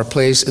at our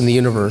place in the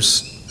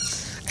universe,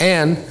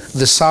 and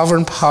the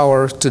sovereign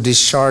power to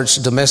discharge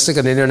domestic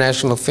and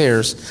international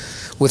affairs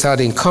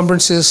without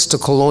encumbrances to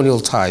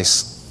colonial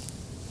ties.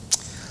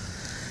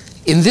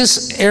 In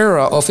this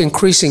era of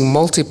increasing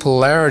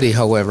multipolarity,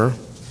 however,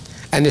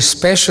 and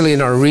especially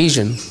in our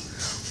region,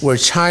 where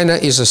China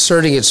is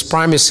asserting its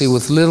primacy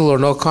with little or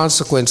no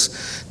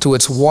consequence to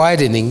its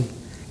widening,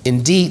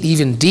 indeed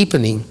even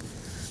deepening,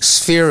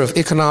 sphere of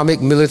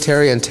economic,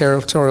 military, and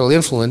territorial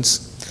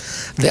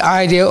influence, the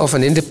idea of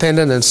an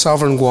independent and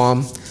sovereign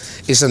Guam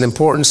is an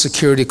important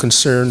security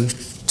concern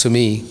to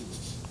me.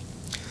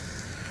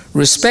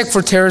 Respect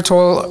for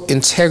territorial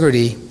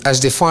integrity, as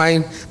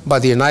defined by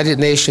the United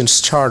Nations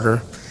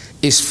Charter,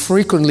 is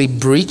frequently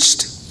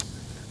breached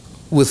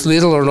with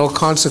little or no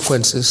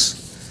consequences,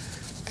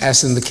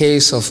 as in the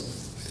case of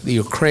the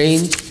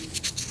Ukraine,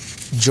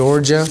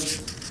 Georgia,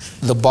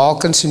 the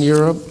Balkans in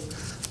Europe,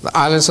 the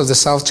islands of the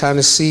South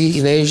China Sea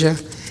in Asia,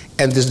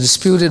 and the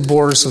disputed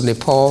borders of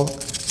Nepal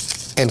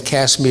and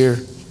Kashmir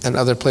and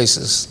other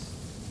places.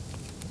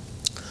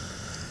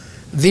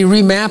 The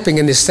remapping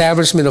and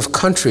establishment of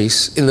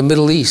countries in the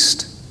Middle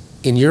East,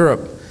 in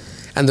Europe,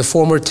 and the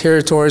former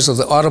territories of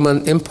the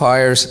Ottoman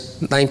Empire's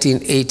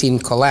 1918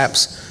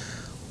 collapse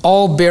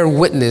all bear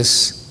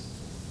witness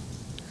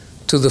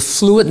to the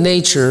fluid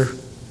nature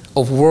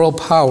of world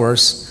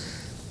powers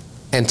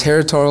and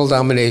territorial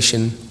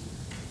domination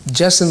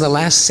just in the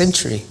last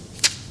century,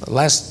 the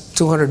last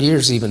 200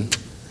 years even.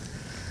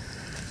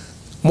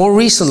 More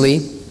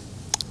recently,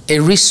 a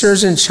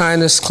resurgent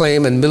China's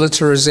claim and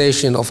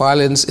militarization of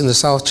islands in the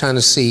South China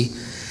Sea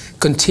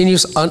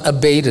continues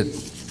unabated,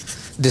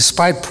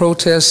 despite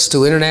protests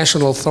to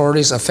international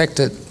authorities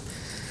affected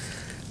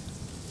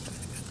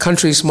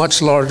countries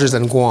much larger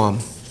than Guam.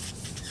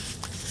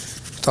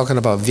 Talking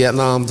about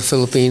Vietnam, the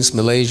Philippines,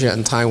 Malaysia,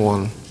 and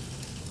Taiwan.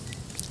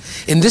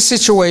 In this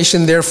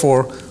situation,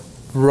 therefore,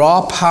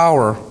 raw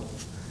power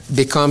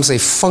becomes a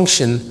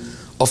function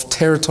of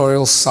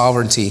territorial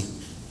sovereignty.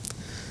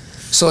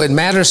 So it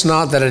matters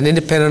not that an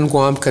independent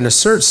Guam can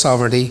assert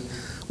sovereignty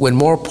when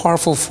more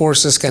powerful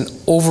forces can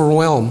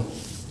overwhelm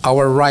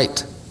our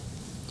right,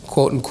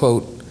 quote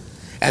unquote,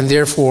 and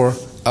therefore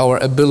our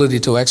ability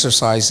to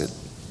exercise it.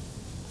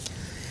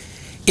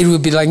 It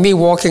would be like me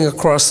walking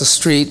across the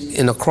street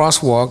in a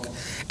crosswalk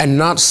and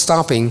not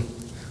stopping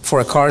for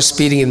a car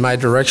speeding in my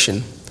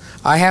direction.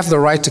 I have the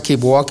right to keep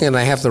walking, and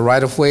I have the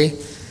right of way,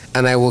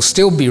 and I will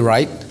still be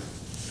right.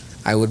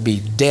 I would be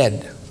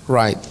dead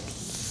right.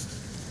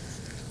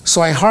 So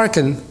I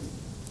hearken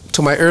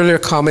to my earlier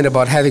comment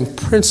about having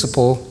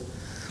principle,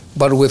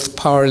 but with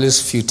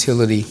powerless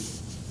futility.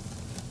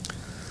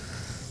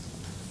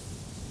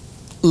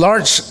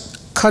 Large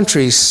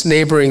countries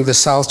neighboring the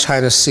South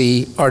China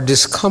Sea are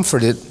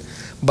discomforted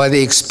by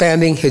the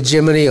expanding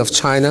hegemony of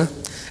China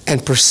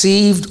and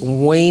perceived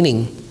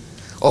waning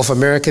of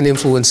American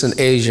influence in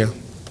Asia.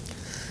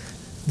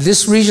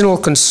 This regional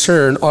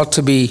concern ought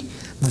to be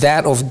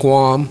that of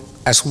Guam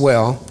as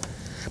well,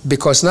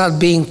 because not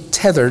being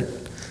tethered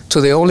to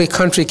the only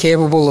country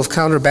capable of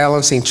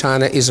counterbalancing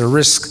China is a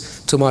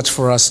risk too much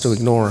for us to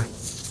ignore.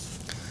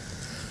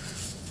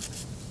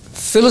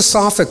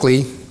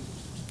 Philosophically,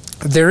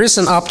 there is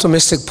an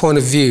optimistic point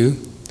of view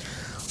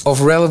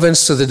of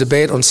relevance to the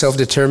debate on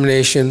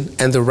self-determination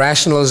and the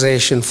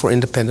rationalization for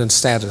independent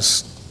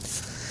status.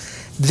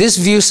 This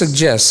view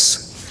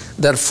suggests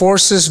that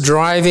forces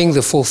driving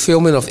the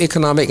fulfillment of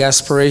economic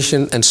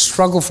aspiration and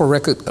struggle for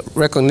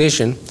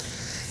recognition,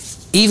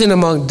 even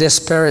among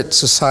disparate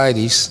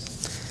societies,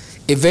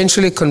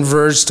 eventually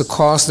converge to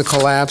cause the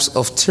collapse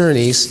of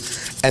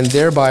tyrannies and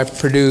thereby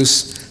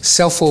produce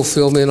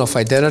self-fulfillment of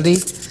identity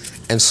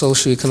and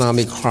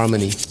socioeconomic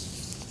harmony.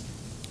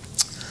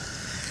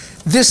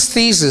 This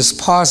thesis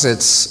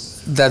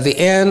posits that the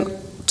end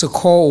to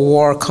Cold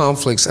War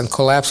conflicts and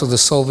collapse of the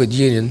Soviet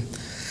Union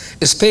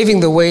is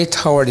paving the way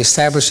toward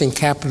establishing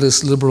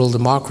capitalist liberal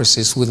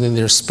democracies within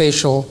their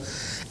spatial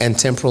and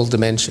temporal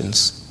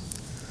dimensions.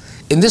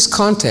 In this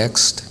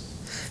context,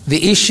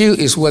 the issue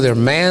is whether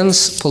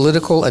man's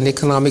political and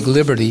economic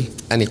liberty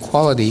and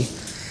equality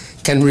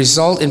can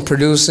result in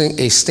producing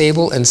a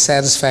stable and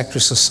satisfactory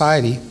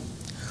society,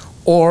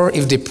 or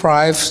if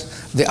deprived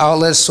the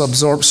outlets to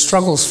absorb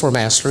struggles for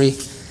mastery,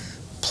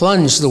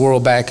 plunge the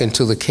world back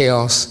into the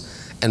chaos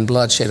and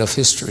bloodshed of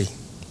history.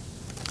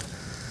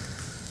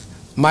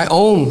 My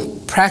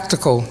own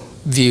practical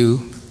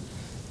view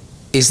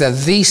is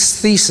that these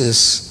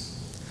theses,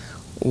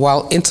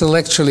 while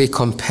intellectually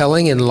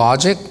compelling in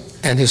logic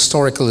and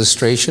historic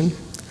illustration,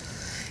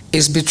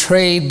 is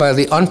betrayed by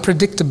the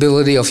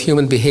unpredictability of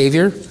human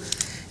behavior,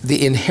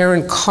 the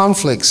inherent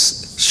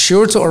conflicts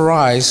sure to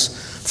arise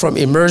from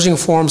emerging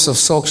forms of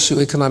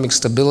socioeconomic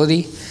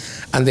stability,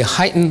 and the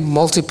heightened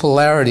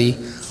multipolarity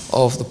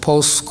of the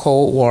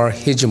post-Cold War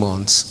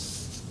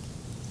hegemons.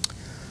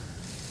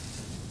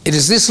 It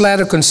is this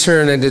latter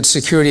concern and its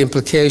security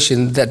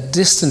implication that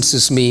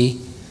distances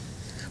me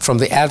from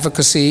the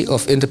advocacy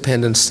of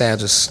independent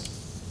status.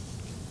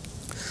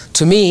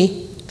 To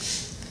me,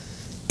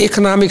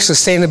 economic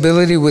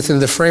sustainability within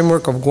the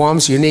framework of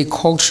Guam's unique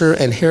culture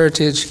and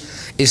heritage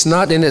is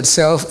not in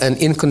itself an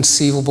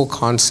inconceivable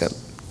concept.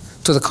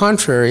 To the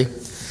contrary,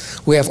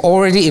 we have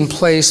already in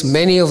place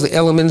many of the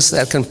elements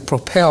that can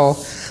propel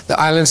the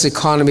island's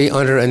economy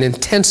under an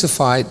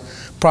intensified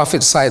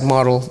profit side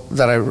model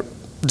that I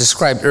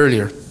described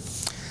earlier.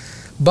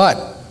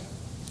 But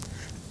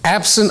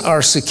absent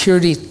our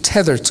security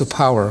tethered to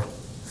power,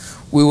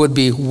 we would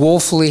be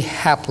woefully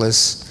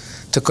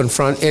hapless to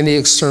confront any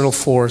external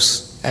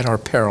force at our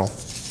peril.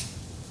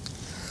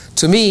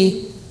 To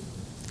me,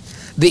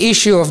 the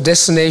issue of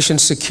destination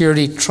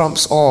security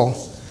trumps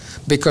all,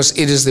 because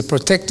it is the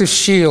protective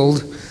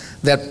shield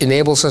that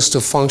enables us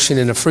to function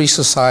in a free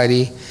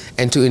society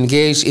and to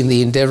engage in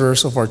the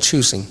endeavors of our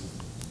choosing,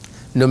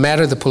 no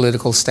matter the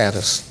political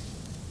status.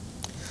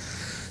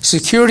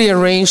 Security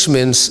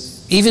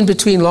arrangements, even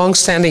between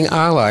long-standing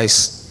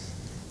allies,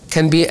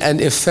 can be an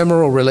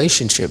ephemeral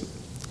relationship.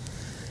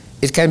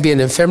 It can be an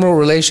ephemeral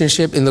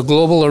relationship in the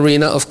global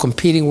arena of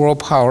competing world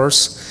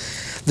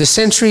powers. The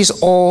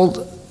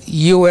centuries-old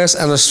US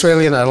and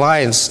Australian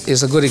alliance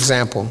is a good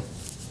example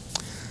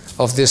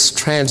of this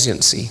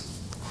transiency,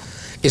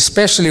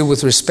 especially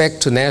with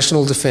respect to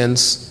national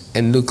defense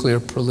and nuclear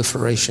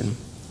proliferation.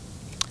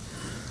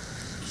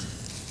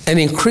 An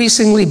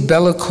increasingly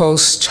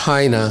bellicose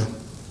China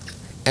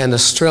and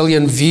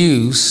Australian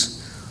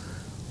views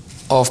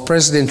of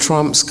President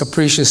Trump's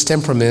capricious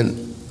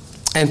temperament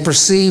and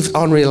perceived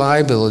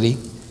unreliability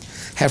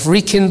have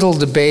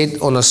rekindled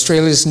debate on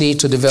Australia's need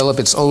to develop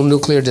its own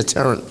nuclear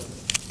deterrent.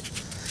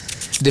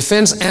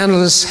 Defense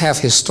analysts have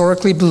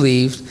historically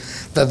believed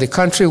that the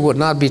country would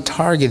not be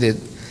targeted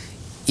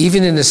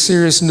even in a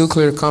serious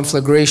nuclear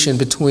conflagration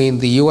between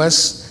the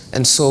US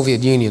and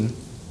Soviet Union.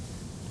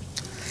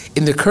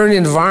 In the current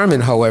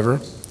environment,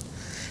 however,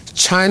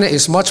 China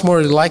is much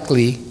more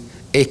likely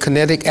a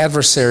kinetic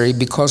adversary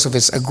because of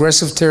its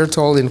aggressive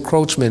territorial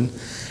encroachment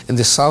in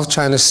the South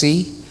China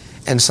Sea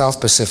and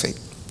South Pacific,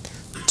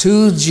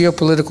 two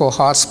geopolitical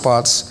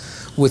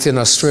hotspots within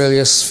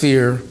Australia's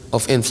sphere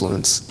of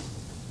influence.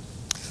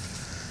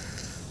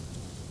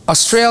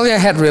 Australia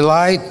had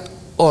relied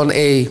on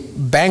a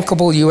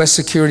bankable US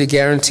security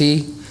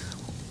guarantee,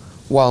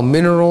 while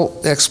mineral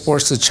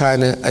exports to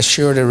China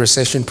assured a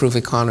recession-proof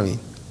economy.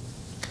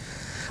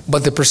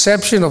 But the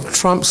perception of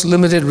Trump's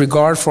limited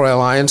regard for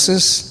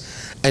alliances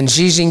and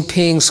Xi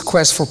Jinping's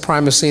quest for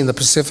primacy in the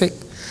Pacific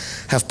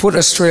have put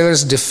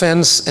Australia's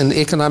defense and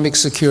economic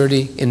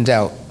security in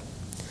doubt.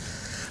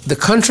 The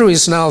country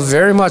is now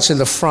very much in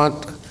the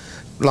front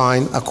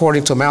line,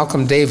 according to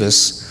Malcolm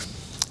Davis,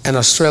 an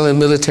Australian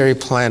military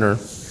planner,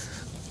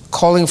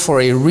 calling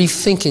for a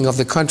rethinking of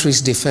the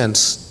country's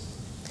defense.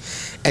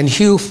 And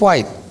Hugh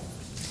White,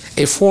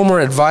 a former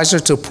advisor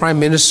to prime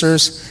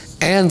ministers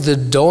and the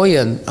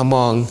doyen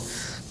among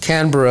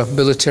Canberra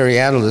military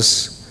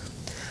analysts,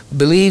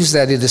 believes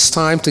that it is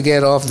time to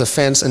get off the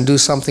fence and do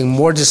something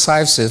more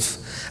decisive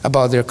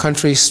about their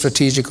country's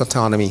strategic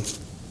autonomy.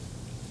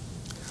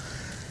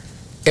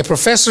 A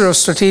professor of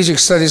strategic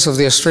studies of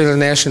the Australian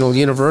National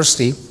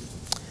University,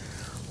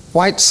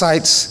 White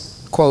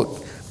cites,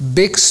 quote,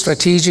 big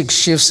strategic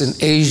shifts in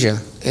Asia,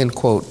 end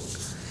quote,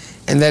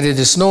 and that it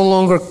is no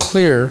longer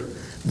clear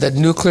that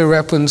nuclear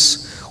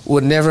weapons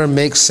would never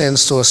make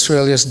sense to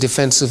Australia's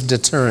defensive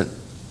deterrent.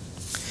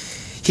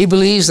 He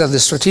believes that the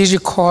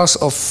strategic cost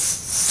of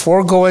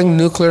foregoing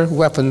nuclear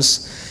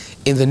weapons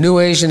in the new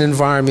Asian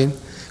environment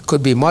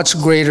could be much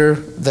greater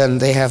than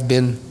they have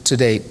been to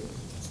date.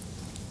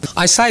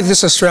 I cite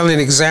this Australian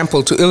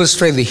example to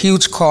illustrate the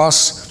huge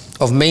costs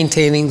of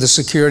maintaining the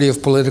security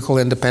of political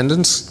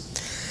independence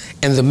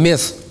and the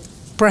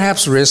myth,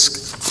 perhaps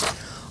risk,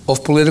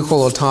 of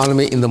political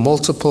autonomy in the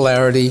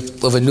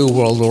multipolarity of a new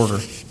world order.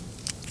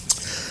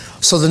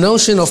 So the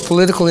notion of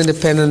political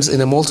independence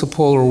in a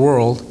multipolar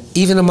world,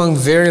 even among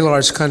very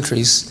large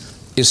countries,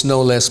 is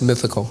no less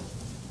mythical.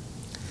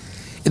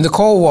 In the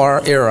Cold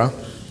War era,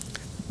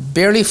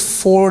 barely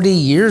 40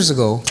 years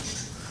ago,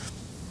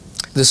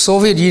 the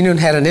Soviet Union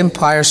had an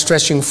empire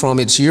stretching from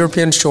its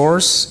European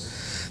shores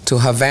to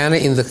Havana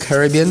in the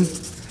Caribbean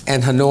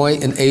and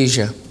Hanoi in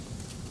Asia.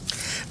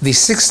 The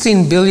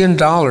 $16 billion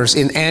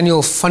in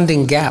annual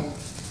funding gap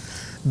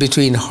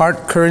between hard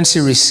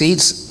currency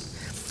receipts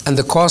and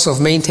the cost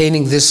of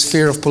maintaining this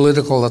sphere of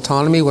political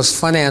autonomy was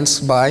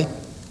financed by,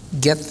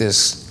 get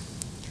this,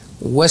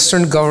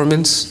 Western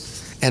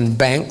governments and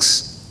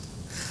banks,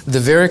 the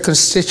very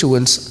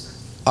constituents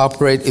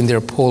operate in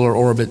their polar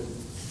orbit.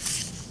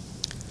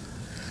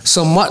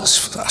 So much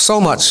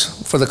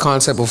for the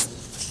concept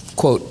of,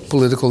 quote,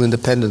 political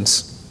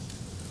independence.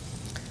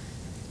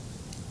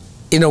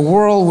 In a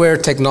world where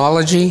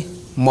technology,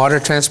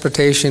 modern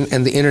transportation,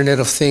 and the Internet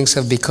of Things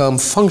have become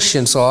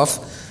functions of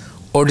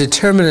or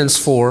determinants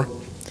for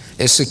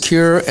a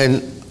secure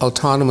and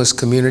autonomous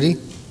community,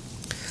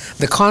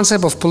 the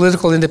concept of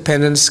political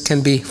independence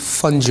can be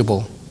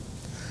fungible.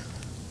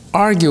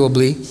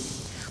 Arguably,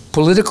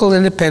 political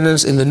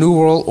independence in the New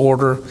World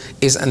Order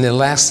is an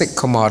elastic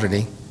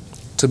commodity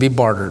to be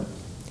bartered.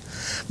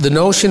 The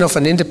notion of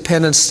an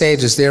independent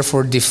state is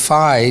therefore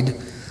defied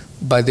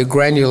by the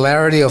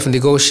granularity of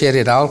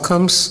negotiated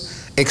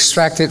outcomes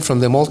extracted from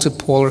the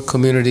multipolar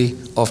community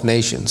of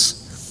nations.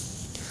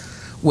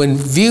 When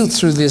viewed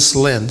through this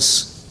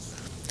lens,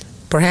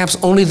 perhaps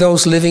only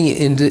those living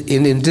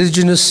in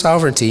indigenous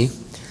sovereignty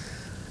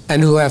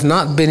and who have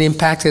not been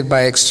impacted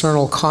by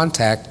external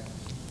contact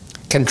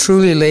can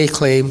truly lay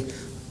claim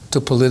to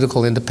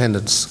political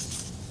independence.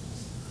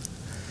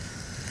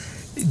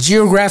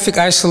 Geographic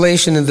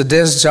isolation in the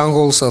dense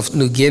jungles of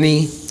New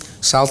Guinea,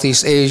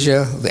 Southeast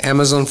Asia, the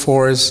Amazon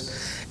forest,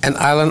 and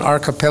island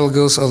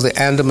archipelagos of the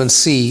Andaman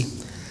Sea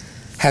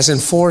has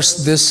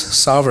enforced this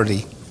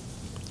sovereignty.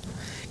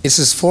 It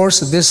has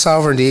forced this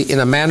sovereignty in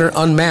a manner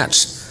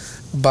unmatched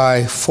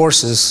by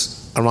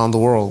forces around the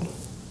world.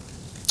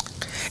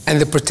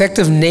 And the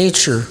protective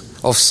nature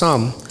of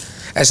some,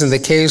 as in the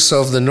case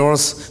of the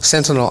North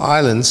Sentinel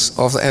Islands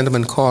of the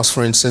Andaman Coast,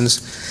 for instance,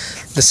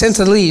 the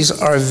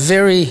Sentinelese are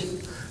very,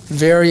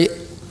 very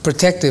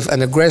protective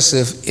and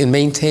aggressive in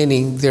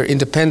maintaining their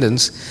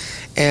independence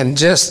and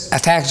just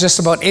attack just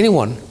about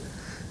anyone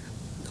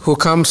who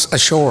comes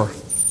ashore.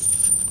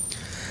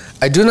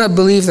 I do not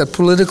believe that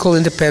political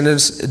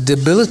independence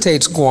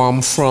debilitates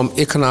Guam from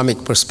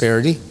economic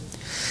prosperity,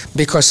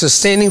 because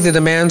sustaining the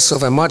demands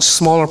of a much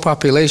smaller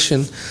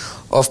population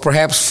of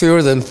perhaps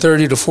fewer than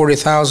 30 to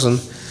 40,000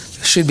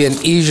 should be an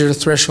easier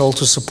threshold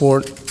to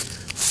support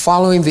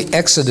following the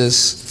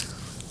exodus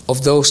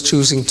of those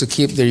choosing to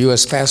keep their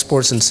U.S.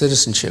 passports and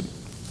citizenship.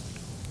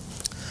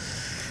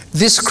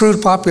 This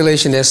crude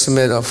population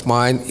estimate of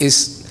mine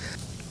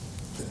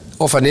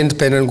of an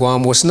independent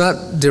Guam was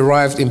not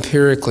derived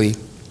empirically.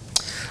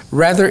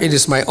 Rather, it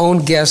is my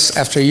own guess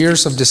after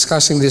years of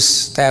discussing this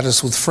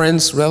status with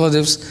friends,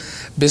 relatives,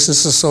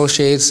 business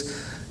associates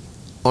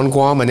on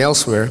Guam and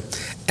elsewhere,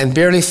 and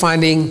barely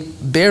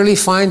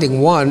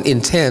finding 1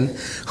 in 10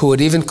 who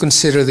would even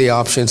consider the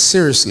option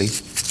seriously.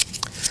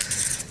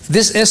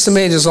 This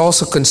estimate is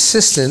also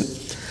consistent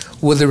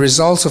with the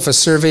results of a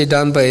survey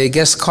done by a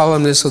guest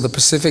columnist of the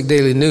Pacific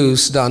Daily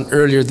News done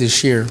earlier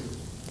this year,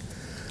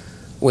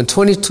 when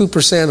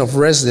 22% of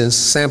residents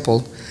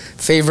sampled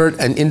favored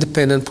an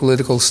independent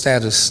political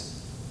status.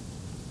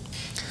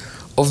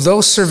 Of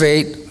those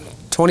surveyed,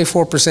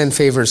 24%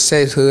 favored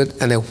statehood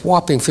and a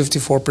whopping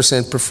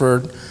 54%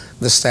 preferred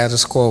the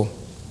status quo.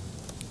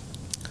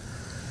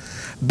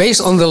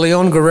 Based on the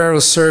Leon Guerrero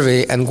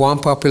survey and Guam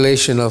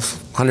population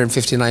of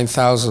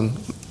 159,000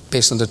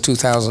 based on the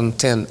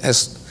 2010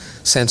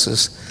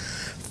 census,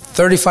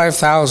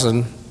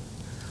 35,000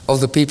 of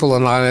the people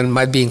on the island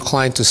might be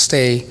inclined to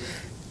stay,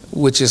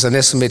 which is an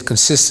estimate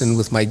consistent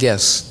with my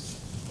guess.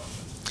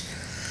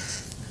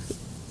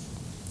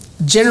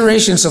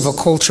 generations of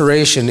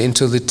acculturation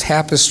into the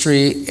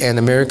tapestry and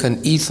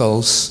American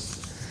ethos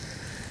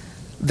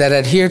that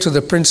adhere to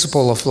the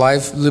principle of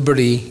life,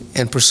 liberty,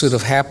 and pursuit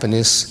of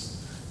happiness,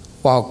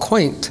 while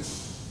quaint,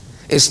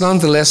 is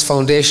nonetheless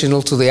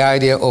foundational to the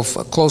idea of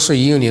a closer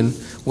union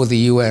with the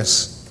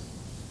U.S.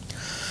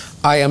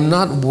 I am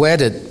not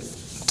wedded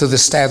to the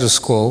status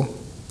quo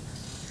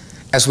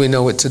as we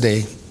know it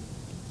today,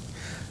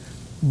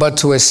 but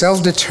to a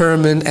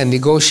self-determined and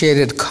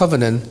negotiated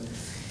covenant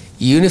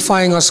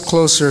unifying us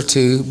closer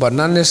to, but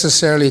not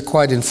necessarily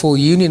quite in full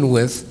union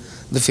with,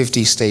 the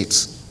 50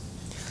 states.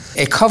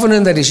 A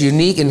covenant that is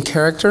unique in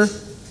character,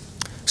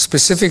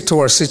 specific to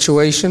our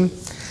situation,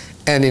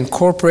 and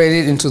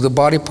incorporated into the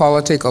body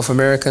politic of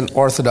American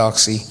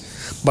orthodoxy,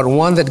 but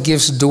one that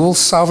gives dual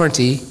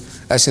sovereignty,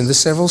 as in the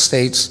several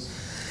states,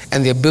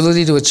 and the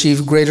ability to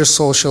achieve greater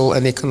social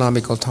and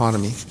economic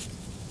autonomy.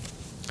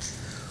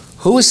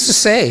 Who is to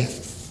say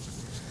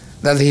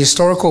that the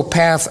historical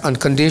path and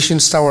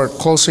conditions toward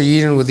closer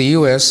union with the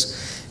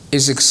U.S.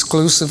 is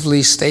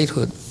exclusively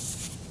statehood?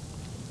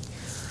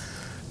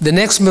 The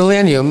next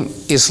millennium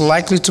is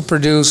likely to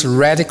produce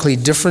radically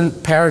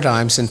different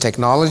paradigms in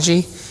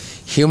technology,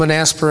 human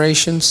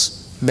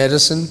aspirations,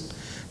 medicine,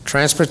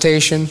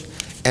 transportation,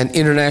 and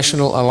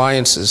international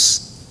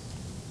alliances.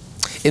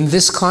 In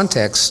this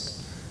context,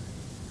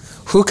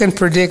 who can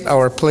predict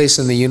our place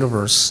in the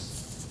universe?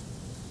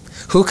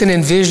 Who can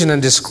envision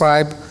and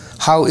describe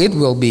how it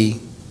will be?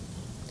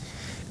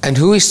 And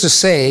who is to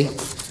say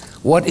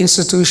what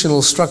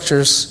institutional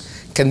structures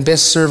can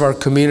best serve our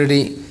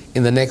community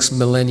in the next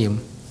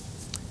millennium?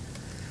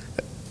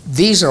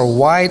 These are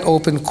wide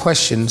open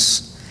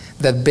questions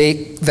that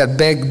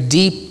beg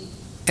deep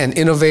and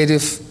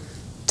innovative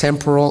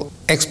temporal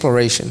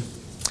exploration.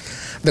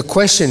 The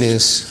question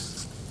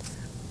is,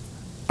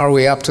 are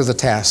we up to the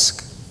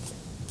task?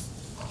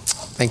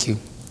 Thank you.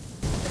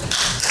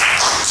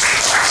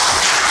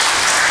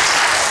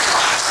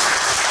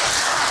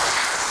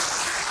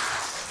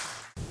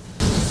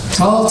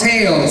 Tall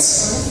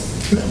tales.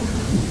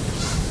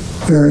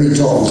 Very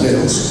tall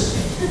tales.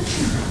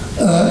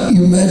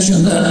 You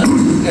mentioned that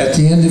at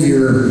the end of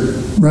your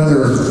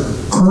rather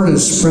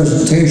courteous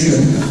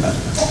presentation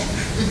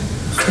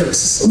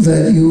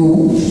that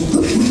you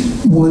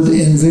would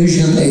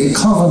envision a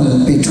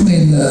covenant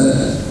between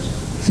the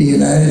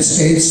United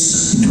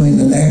States, between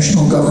the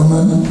national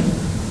government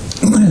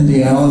and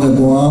the island of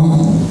Guam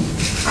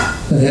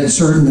that had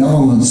certain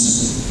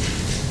elements.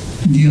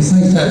 Do you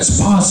think that's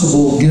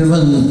possible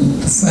given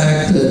the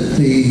fact that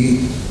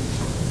the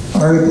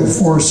Article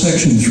 4,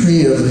 Section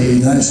 3 of the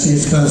United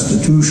States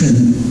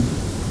Constitution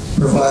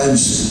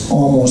provides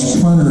almost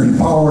plenary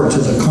power to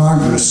the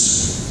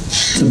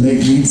Congress to make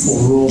needful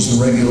rules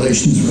and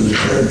regulations for the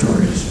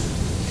territories?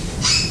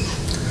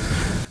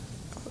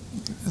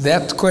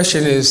 That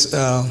question is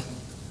a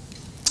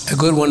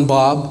good one,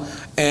 Bob,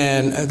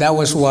 and that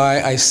was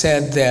why I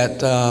said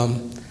that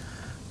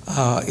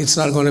it's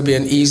not going to be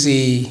an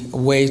easy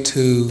way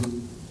to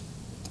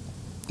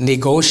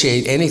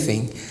negotiate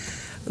anything.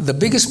 The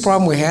biggest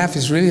problem we have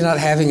is really not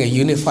having a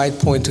unified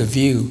point of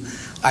view.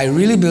 I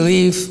really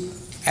believe,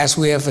 as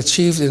we have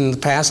achieved in the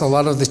past, a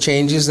lot of the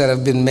changes that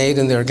have been made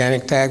in the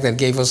organic tag that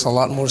gave us a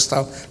lot more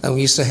stuff than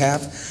we used to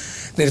have,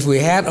 that if we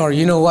had our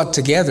you-know-what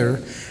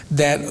together,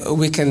 that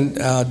we can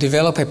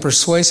develop a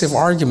persuasive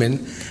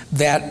argument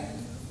that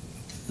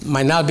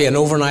might not be an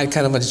overnight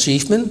kind of an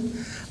achievement,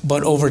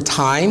 but over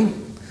time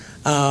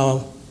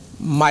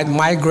might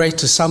migrate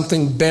to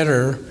something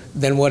better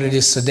than what it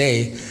is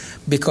today.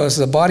 Because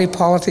the body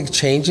politic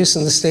changes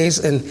in the States,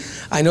 and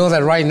I know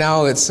that right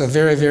now it's a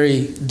very,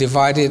 very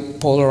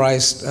divided,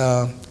 polarized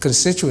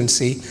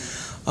constituency,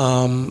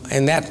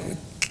 and that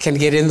can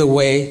get in the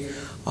way.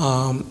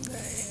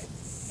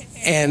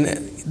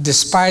 And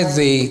despite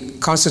the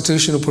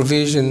constitutional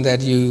provision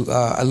that you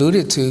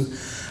alluded to,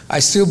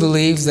 I still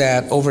believe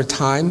that over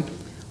time,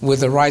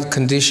 with the right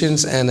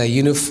conditions and a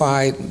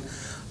unified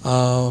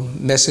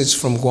message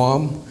from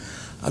Guam,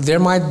 there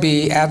might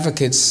be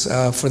advocates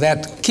for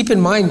that. Keep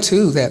in mind,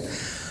 too, that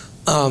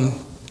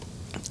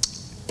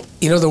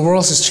the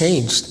world has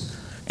changed.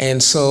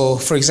 And so,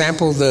 for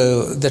example,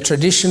 the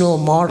traditional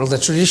model, the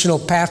traditional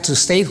path to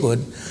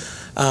statehood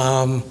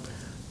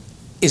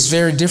is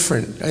very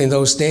different in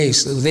those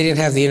days. They didn't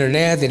have the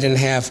internet, they didn't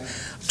have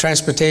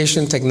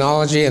transportation,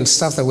 technology, and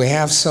stuff that we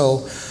have.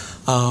 So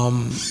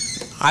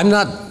I'm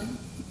not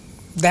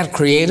that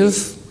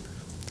creative,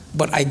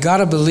 but I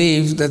gotta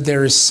believe that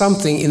there is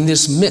something in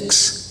this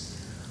mix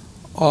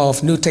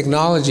of new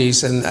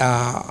technologies and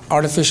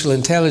artificial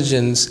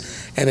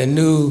intelligence and a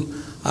new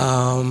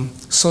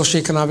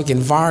socioeconomic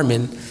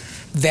environment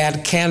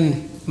that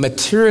can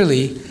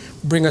materially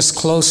bring us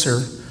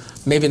closer,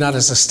 maybe not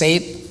as a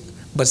state,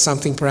 but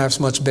something perhaps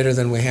much better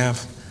than we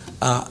have.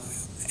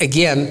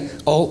 Again,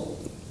 all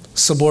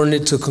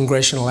subordinate to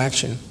congressional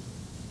action.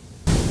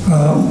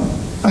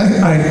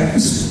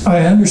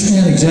 I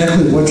understand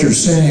exactly what you're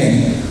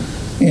saying,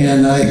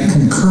 and I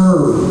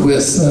concur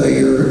with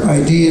your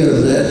idea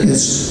that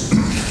it's,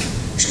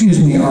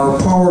 our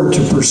power to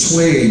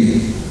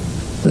persuade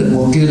that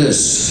will get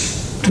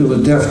us to a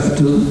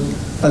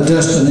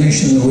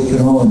destination that we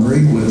can all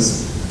agree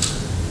with.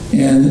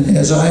 And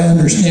as I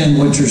understand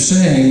what you're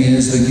saying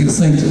is that you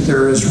think that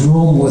there is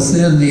room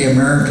within the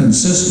American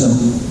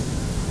system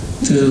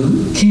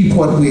to keep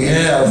what we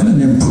have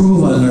and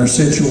improve on our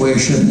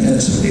situation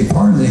as a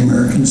part of the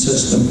American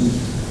system.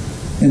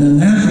 And in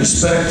that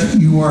respect,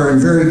 you are in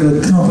very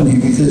good company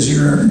because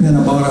you're in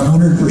about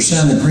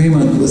 100%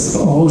 agreement with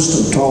a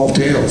host of tall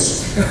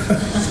tales.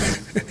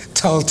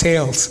 Tall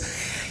tales.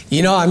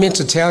 You know, I meant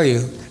to tell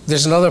you,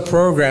 there's another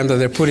program that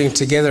they're putting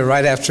together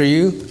right after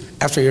you,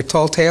 after your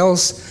tall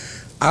tales.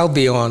 I'll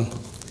be on.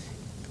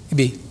 It'd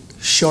be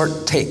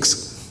short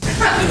takes.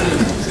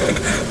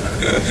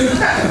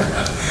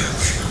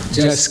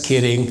 Just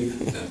kidding.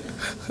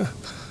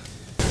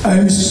 Hi,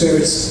 Mr.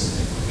 Perez.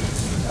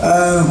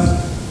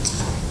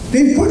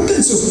 The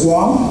importance of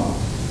Guam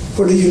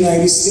for the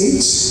United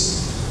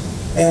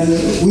States, and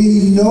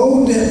we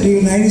know that the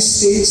United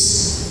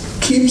States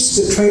keeps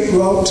the trade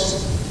route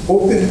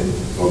open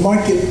or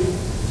market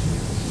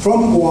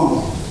from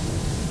Guam.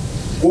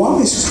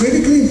 Guam is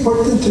critically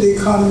important to the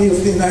economy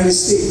of the United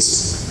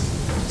States.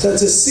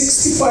 Such as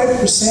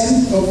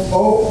 65% of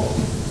all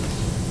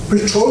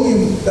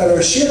petroleum that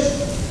are shipped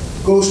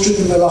goes through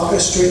the Malacca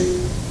Strait.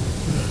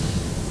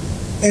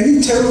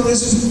 Any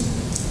terrorism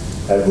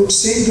that would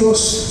sink those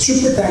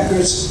super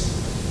tankers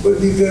would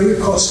be very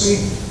costly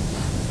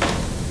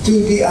to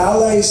the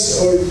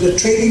allies or the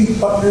trading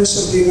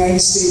partners of the United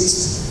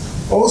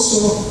States.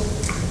 Also,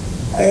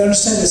 I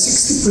understand that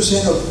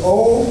 60% of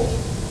all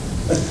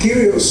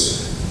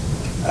materials,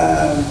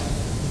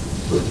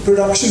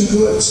 production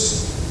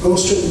goods,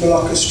 goes through the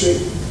Malacca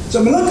Strait.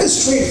 So Malacca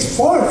Strait is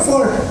far,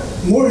 far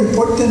more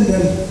important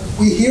than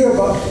we hear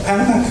about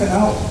Panama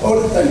Canal all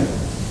the time.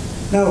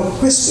 Now, the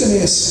question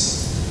is,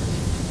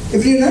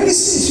 if the United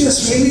States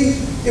just really,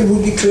 it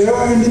would declare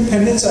our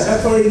independence, or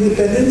have our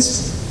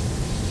independence,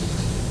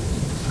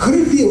 could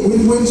it be a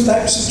win-win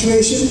type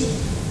situation?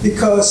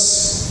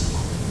 Because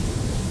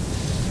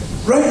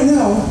right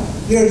now,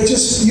 they're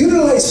just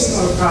utilizing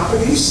our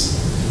properties.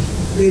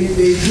 They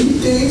do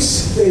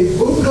things, they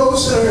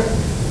bulldoze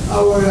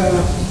our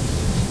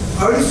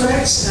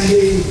artifacts, and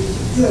they,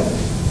 you know,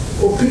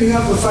 opening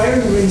up a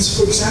firing range,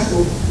 for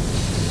example,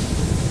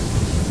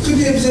 to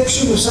the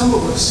objection of some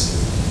of us.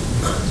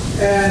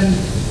 And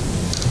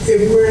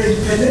if we're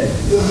independent,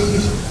 there'll be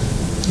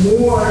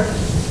more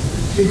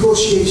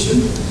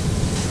negotiation.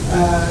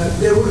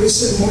 They will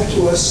listen more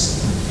to us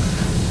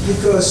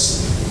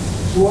because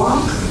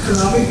Guam,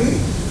 economically,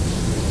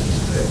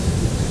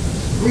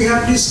 we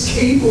have these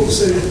cables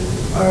that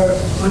are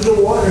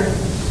underwater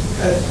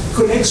that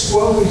connects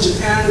Guam with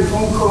Japan, with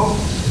Hong Kong,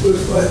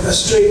 with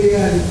Australia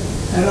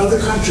and other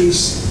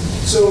countries.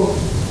 So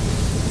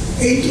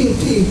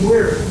AT&T,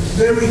 we're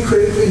very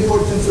critically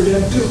important for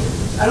them too.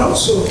 And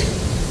also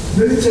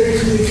military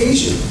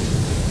communication,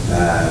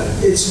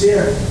 it's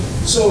there.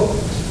 So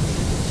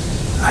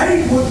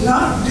I would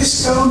not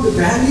discount the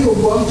value of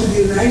Guam to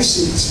the United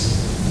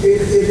States.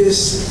 It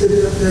is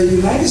the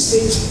United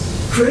States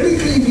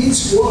critically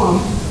needs Guam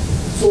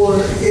for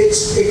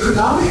its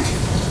economic,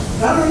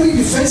 not only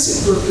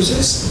defensive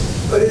purposes,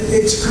 but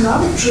its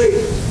economic trade.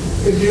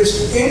 If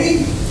there's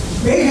any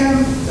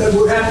mayhem that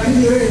would happen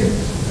here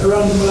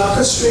around the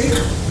Malacca Strait,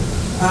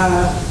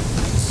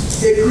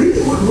 it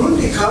really would ruin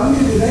the economy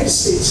of the United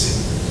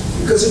States.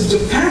 Because if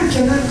Japan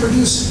cannot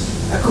produce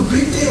a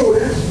complete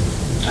Toyota,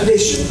 and they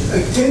ship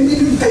like 10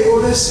 million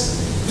Toyotas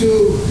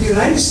to the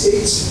United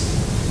States,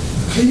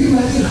 can you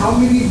imagine how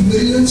many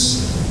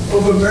millions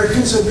of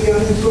Americans will be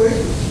unemployed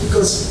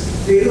because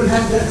they don't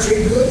have that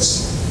trade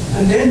goods?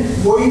 And then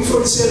Boeing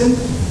 47,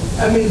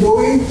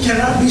 Boeing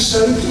cannot be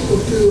selling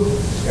to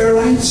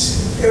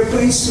airplanes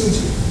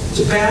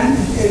to Japan,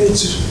 and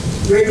it's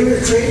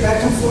regular trade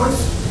back and forth.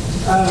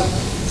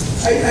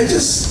 I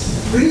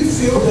just really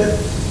feel that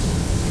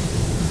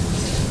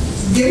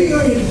getting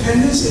our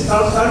independence is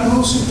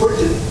utmost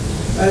important.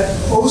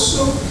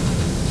 Also,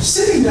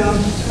 sitting down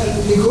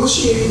and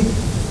negotiating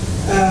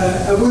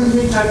a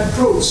win-win type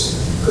approach,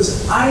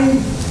 because I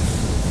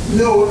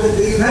know that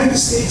the United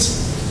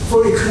States,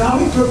 for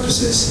economic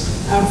purposes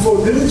and for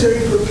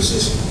military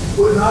purposes,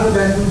 will not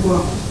abandon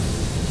Guam.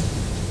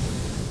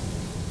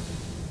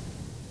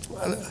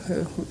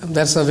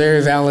 That's a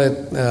very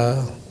valid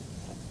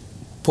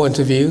point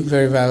of view,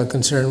 very valid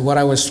concern. What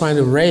I was trying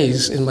to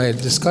raise in my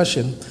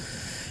discussion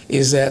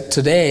is that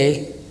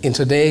today, in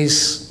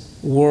today's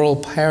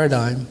world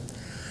paradigm,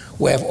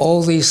 we have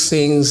all these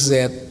things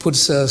that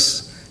puts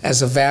us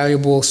as a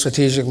valuable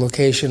strategic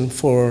location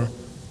for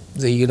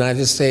the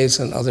United States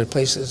and other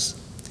places.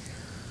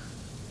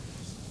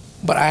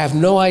 But I have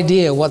no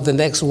idea what the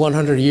next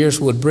 100 years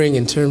would bring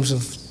in terms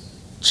of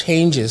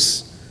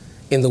changes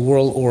in the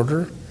world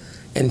order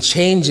and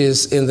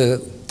changes in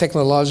the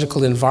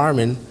technological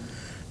environment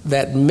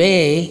that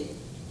may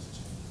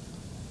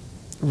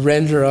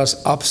render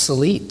us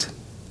obsolete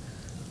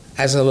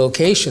as a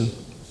location,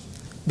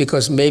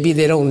 because maybe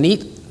they don't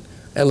need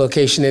a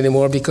location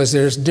anymore because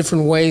there's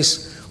different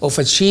ways of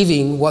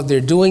achieving what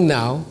they're doing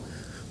now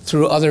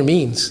through other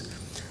means.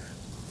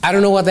 I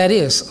don't know what that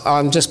is.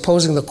 I'm just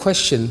posing the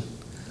question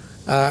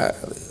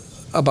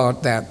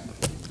about that.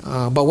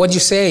 But what you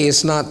say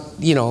is not,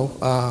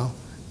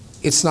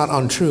 it's not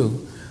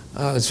untrue.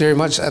 It's very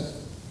much at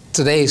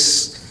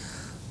today's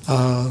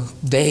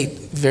date,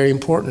 very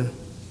important.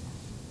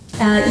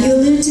 You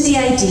allude to the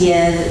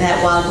idea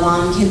that while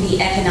Guam can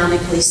be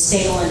economically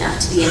stable enough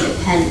to be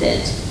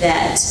independent,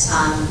 that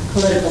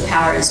political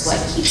power is what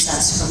keeps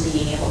us from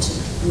being able to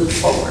move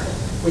forward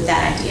with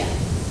that idea.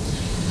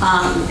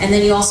 And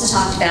then you also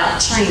talked about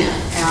China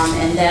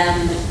and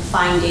them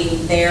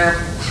finding their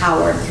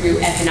power through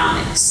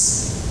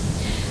economics.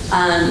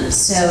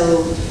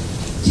 So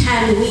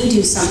can we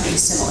do something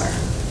similar?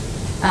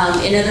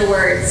 In other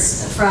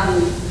words,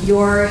 from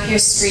your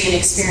history and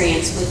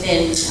experience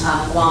within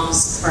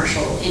Guam's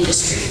commercial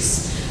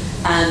industries,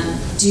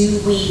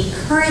 do we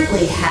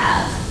currently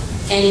have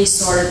any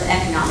sort of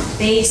economic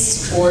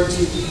base, or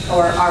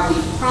are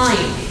we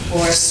primed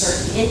for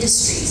certain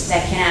industries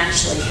that can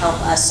actually help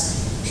us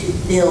to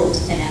build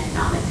an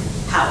economic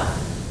power?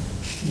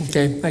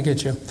 Okay, I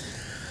get you.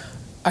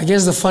 I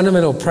guess the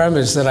fundamental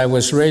premise that I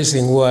was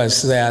raising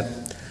was that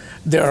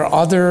there are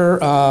other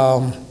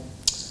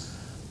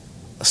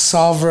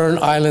sovereign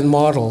island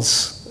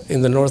models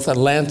in the North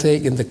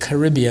Atlantic, in the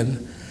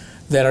Caribbean,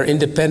 that are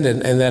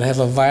independent and that have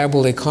a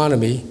viable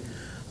economy.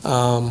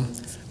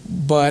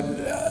 But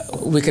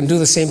we can do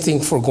the same thing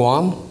for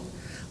Guam.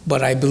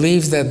 But I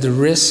believe that the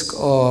risk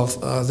of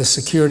the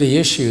security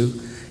issue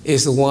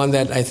is the one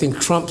that I think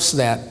trumps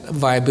that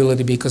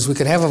viability, because we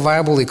could have a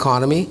viable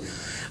economy,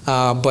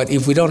 but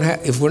if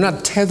we're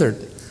not tethered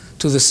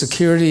to the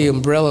security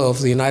umbrella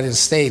of the United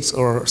States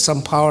or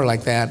some power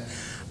like that,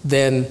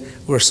 then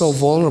we're so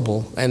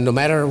vulnerable, and no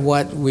matter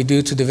what we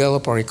do to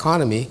develop our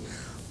economy,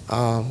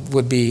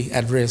 would be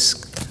at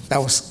risk. That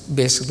was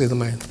basically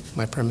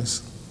my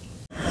premise.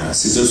 I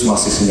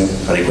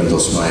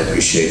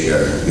appreciate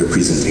your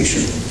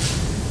presentation.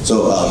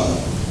 So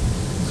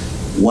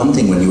one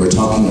thing when you were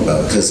talking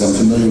about, because I'm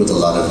familiar with a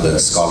lot of the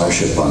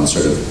scholarship on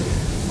sort of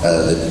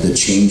the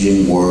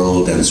changing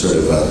world, and sort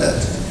of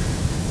that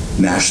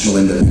national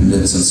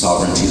independence and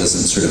sovereignty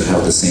doesn't sort of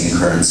have the same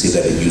currency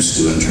that it used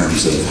to in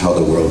terms of how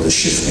the world is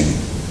shifting.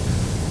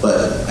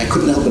 But I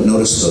couldn't help but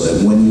notice, though,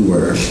 that when you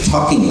were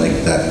talking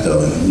like that, though,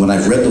 and when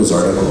I've read those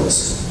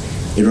articles,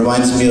 it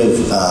reminds me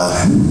of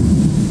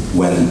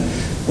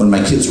when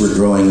my kids were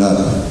growing up,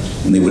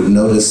 and they would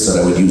notice that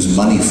I would use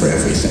money for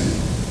everything,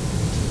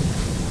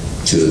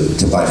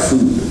 to buy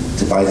food,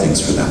 to buy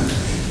things for them.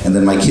 And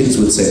then my kids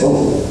would say,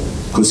 oh,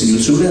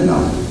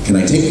 can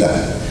I take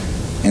that?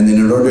 And then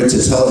in order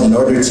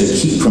to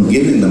keep from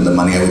giving them the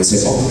money, I would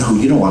say, oh no,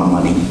 you don't want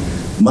money.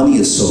 Money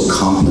is so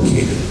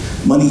complicated.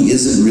 Money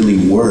isn't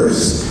really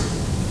worth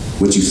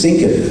what you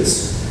think it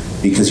is,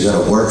 because you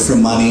gotta work for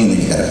money, and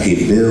then you gotta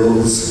pay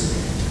bills.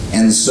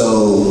 And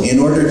so in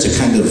order to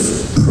kind of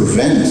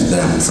prevent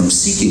them from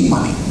seeking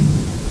money,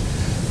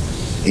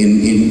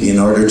 in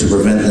order to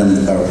prevent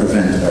them,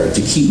 or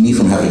to keep me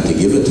from having to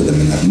give it to them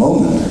in that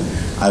moment,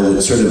 I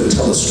would sort of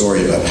tell a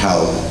story about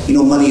how,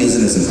 money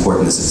isn't as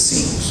important as it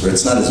seems, or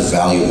it's not as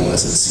valuable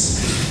as it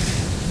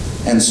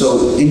seems. And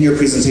so in your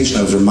presentation,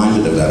 I was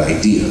reminded of that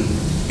idea,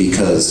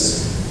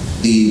 because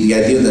the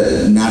idea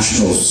that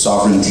national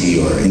sovereignty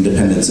or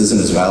independence isn't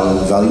as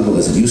valuable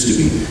as it used to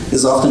be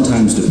is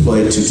oftentimes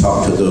deployed to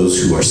talk to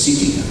those who are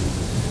seeking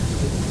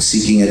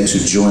it to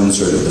join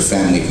sort of the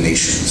family of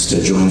nations,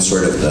 to join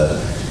sort of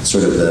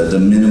the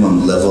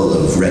minimum level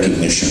of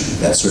recognition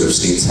that sort of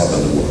states have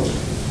in the world.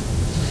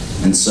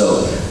 And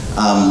so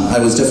I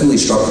was definitely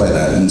struck by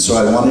that, and so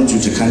I wanted you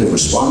to kind of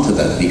respond to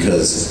that,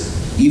 because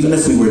even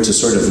if we were to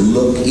sort of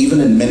look,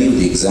 even in many of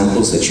the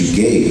examples that you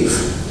gave,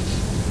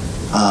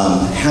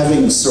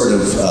 having sort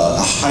of a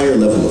higher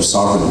level of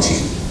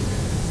sovereignty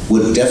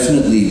would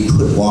definitely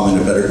put Guam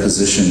in a better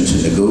position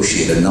to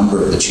negotiate a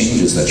number of the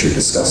changes that you're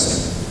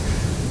discussing.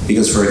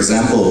 Because, for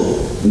example,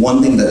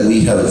 one thing that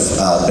we have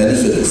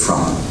benefited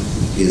from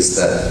is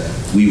that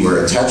we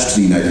were attached to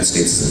the United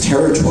States as a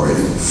territory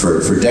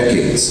for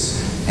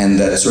decades, and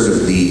that sort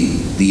of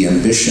the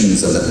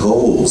ambitions and the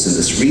goals in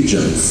this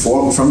region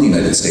from the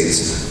United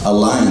States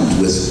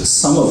aligned with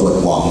some of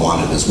what Guam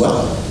wanted as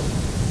well.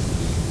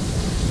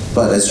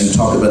 But as you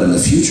talk about in the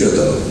future,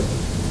 though,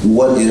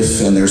 what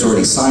if, and there's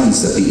already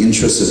signs that the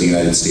interests of the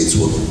United States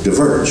will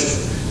diverge,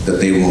 that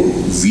they will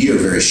veer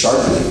very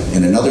sharply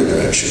in another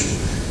direction.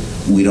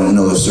 We don't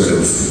know if sort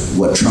of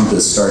what Trump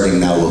is starting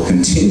now will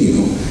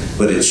continue,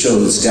 but it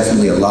shows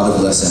definitely a lot of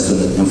less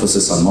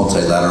emphasis on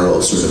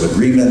multilateral sort of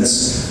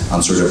agreements,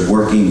 on sort of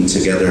working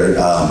together,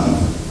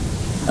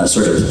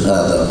 sort of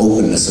the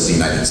openness of the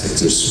United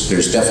States.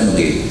 There's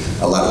definitely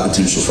a lot of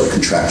potential for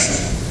contraction.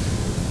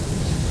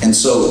 And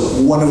so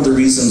one of the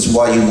reasons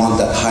why you want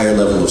that higher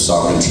level of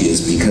sovereignty is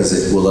because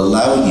it will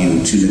allow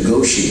you to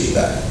negotiate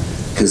that.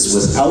 Because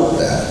without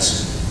that,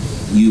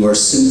 you are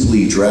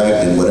simply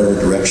dragged in whatever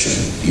direction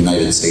the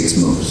United States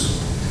moves.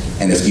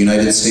 And if the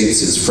United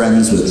States is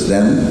friends with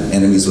them,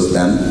 enemies with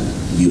them,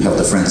 you have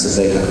the friends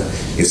that they have.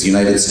 If the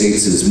United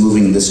States is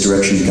moving in this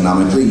direction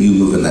economically, you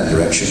move in that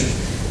direction.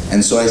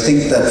 And so I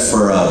think that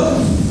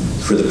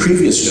for the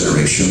previous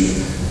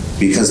generation,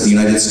 because the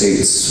United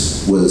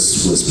States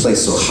was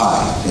placed so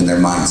high in their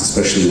minds,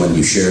 especially when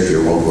you shared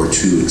your World War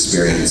II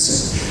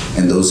experience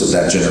and those of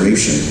that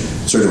generation,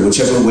 sort of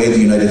whichever way the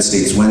United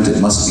States went, it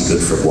must be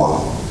good for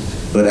Guam.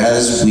 But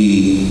as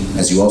we,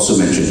 as you also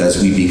mentioned,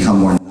 as we become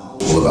more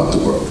knowledgeable about the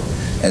world,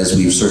 as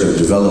we've sort of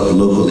developed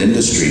local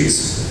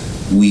industries,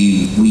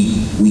 we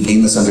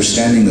gain this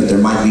understanding that there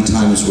might be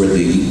times where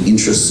the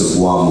interests of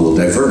Guam will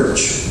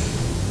diverge.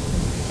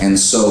 And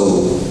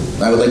so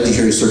I would like to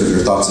hear sort of your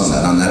thoughts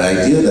on that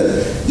idea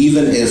that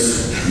even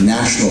if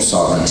national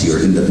sovereignty or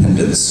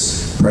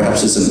independence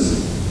perhaps isn't,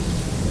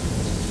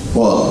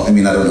 well, I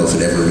mean, I don't know if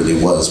it ever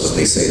really was what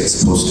they say it's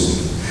supposed to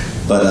be,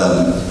 but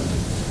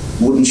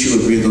wouldn't you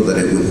agree though that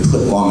it would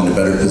put Guam in a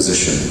better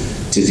position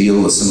to deal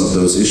with some of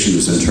those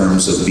issues in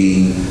terms of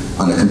being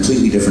on a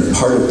completely different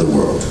part of the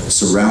world,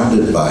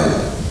 surrounded by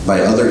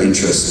other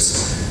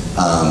interests?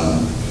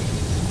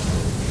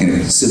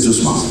 Anyway, Sid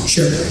Usman.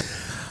 Sure.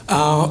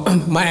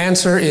 My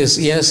answer is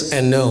yes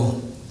and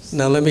no.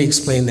 Now let me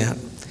explain that.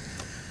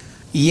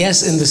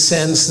 Yes, in the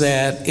sense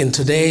that in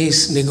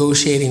today's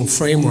negotiating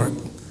framework,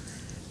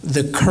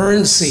 the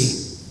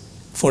currency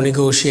for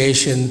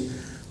negotiation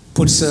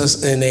puts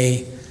us in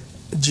a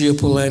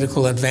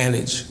geopolitical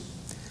advantage.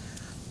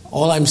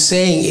 All I'm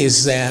saying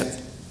is that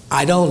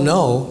I don't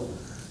know,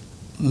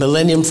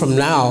 millennium from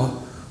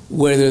now,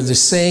 whether the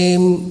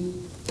same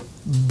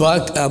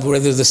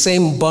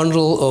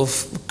bundle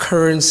of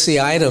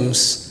currency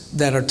items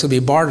that are to be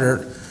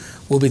bartered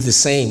will be the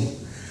same.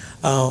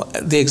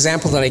 The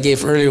example that I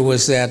gave earlier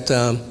was that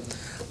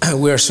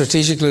we are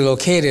strategically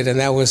located, and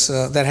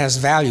that has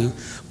value,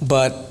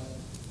 but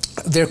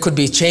there could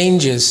be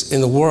changes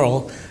in the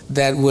world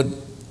that would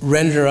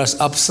render us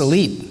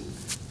obsolete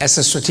as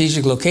a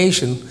strategic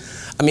location.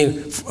 I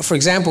mean, for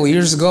example,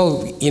 years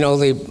ago, you know,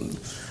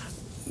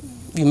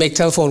 you make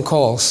telephone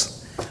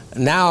calls.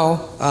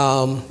 Now,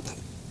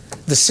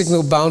 the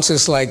signal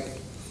bounces like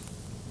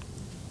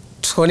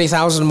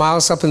 20,000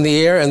 miles up in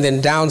the air and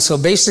then down. So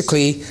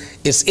basically,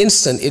 it's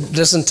instant. It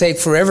doesn't take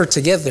forever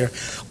to get there.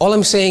 All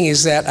I'm saying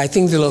is that I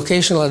think the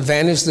locational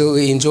advantage that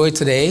we enjoy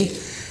today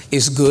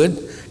is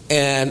good.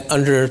 And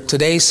under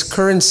today's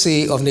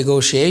currency of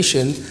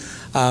negotiation,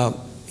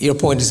 your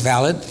point is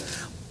valid.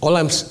 All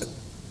I'm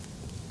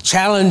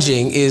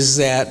challenging is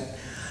that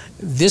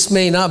this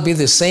may not be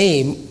the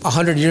same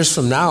 100 years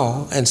from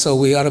now, and so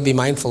we ought to be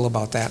mindful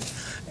about that.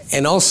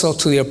 And also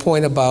to your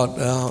point about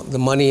the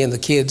money and the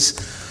kids,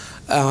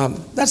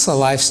 that's a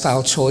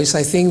lifestyle choice.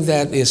 I think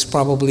that is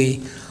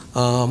probably,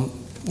 that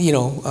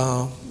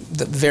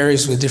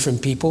varies with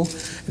different people.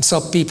 And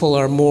some people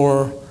are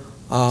more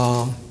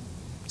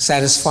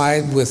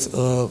satisfied with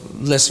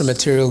lesser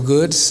material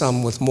goods,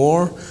 some with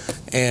more.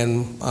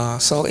 And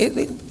so,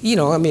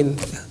 I mean,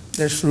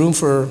 there's room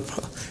for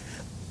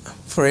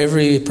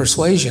every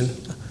persuasion.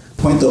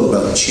 Point though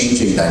about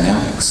changing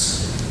dynamics.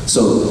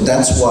 So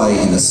that's why,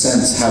 in a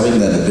sense, having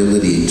that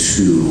ability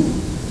to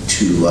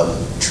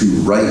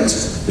right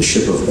the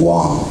ship of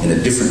Guam in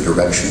a different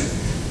direction,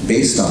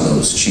 based on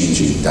those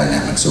changing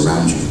dynamics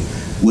around you,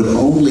 would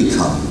only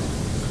come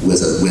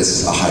with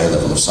a higher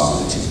level of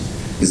sovereignty.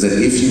 Is that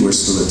if you were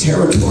still a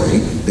territory,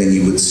 then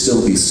you would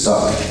still be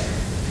stuck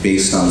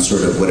based on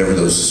sort of whatever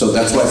those, so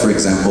that's why, for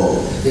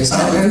example... Yes,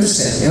 I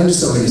understand. No,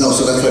 so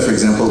that's why, for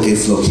example,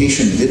 if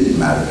location didn't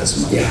matter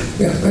as much,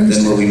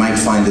 then what we might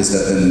find is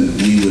that then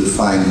we would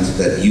find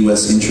that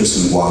U.S.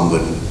 interest in Guam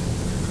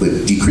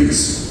would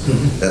decrease.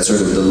 Mm-hmm. That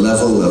sort of the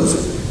level of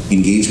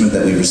engagement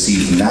that we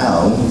receive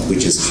now,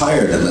 which is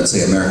higher than, let's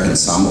say, American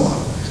Samoa,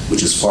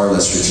 which is far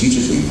less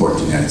strategically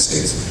important to the United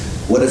States.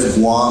 What if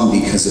Guam,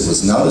 because it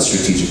was not as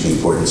strategically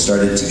important,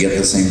 started to get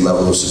the same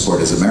level of support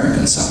as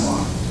American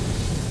Samoa?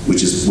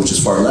 Which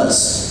is far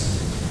less.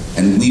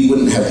 And we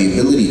wouldn't have the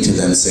ability to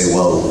then say,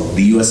 well,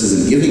 the US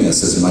isn't giving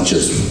us as much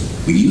as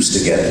we used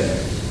to get,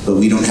 but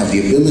we don't have the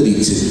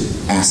ability to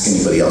ask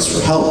anybody else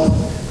for help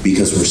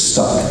because we're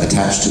stuck,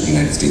 attached to the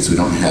United States. We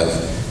don't have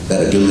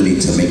that ability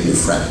to make new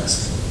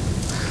friends.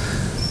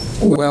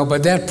 Well,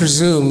 but that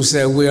presumes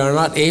that we are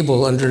not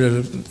able,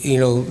 under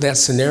that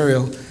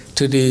scenario,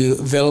 to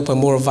develop a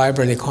more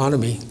vibrant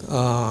economy,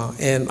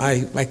 and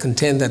I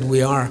contend that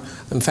we are.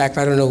 In fact,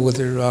 I don't know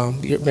whether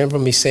you remember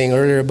me saying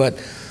earlier, but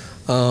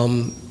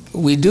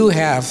we do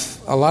have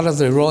a lot of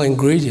the raw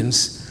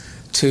ingredients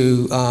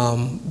to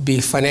be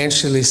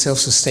financially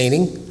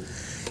self-sustaining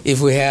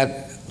if we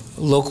had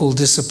local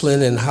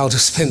discipline in how to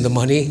spend the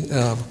money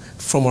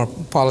from our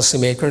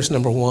policymakers,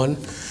 number one.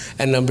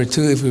 And number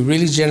two, if we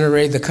really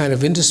generate the kind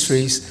of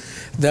industries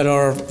that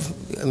are,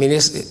 I mean,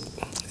 it's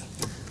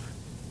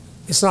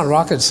not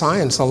rocket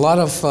science. A lot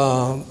of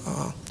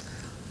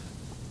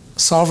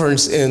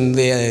sovereigns in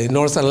the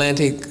North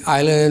Atlantic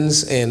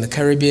islands and the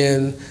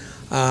Caribbean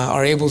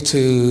are able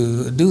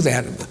to do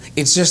that.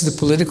 It's just the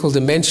political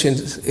dimension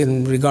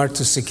in regard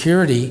to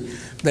security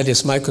that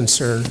is my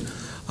concern.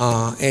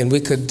 and we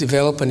could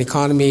develop an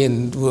economy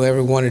and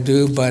whatever we want to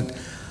do, but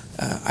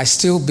I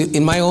still,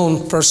 in my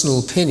own personal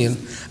opinion,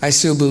 I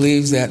still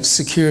believe that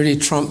security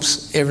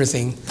trumps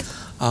everything,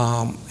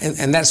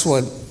 and that's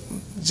what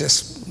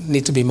just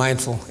need to be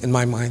mindful in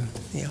my mind.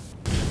 Yeah.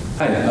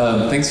 Hi,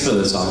 thanks for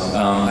the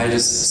talk.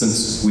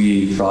 Since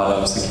we brought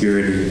up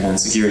security and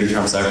security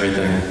trumps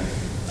everything,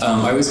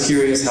 I was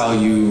curious how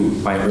you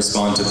might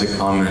respond to the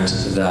comment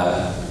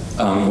that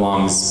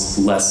Guam's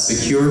less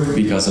secure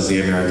because of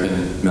the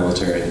American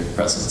military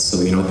presence. So,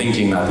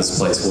 thinking that this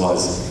place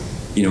was,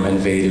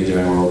 invaded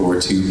during World War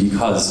II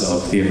because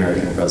of the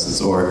American presence,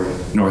 or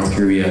North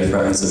Korea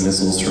threatens a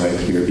missile strike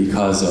here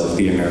because of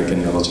the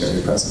American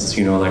military presence.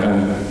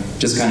 I'm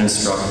just kind of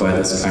struck by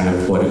this kind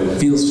of what it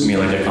feels to me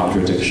like a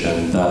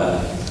contradiction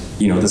that,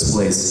 this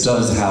place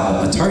does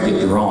have a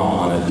target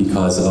drawn on it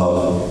because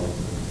of,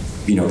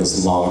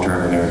 this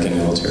long-term American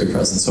military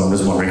presence. So I'm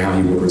just wondering how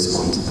you would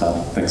respond to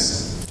that.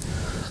 Thanks.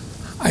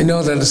 I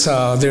know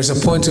that there's a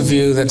point of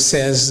view that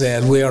says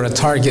that we are a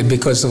target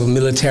because of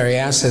military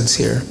assets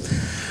here.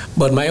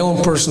 But my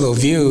own personal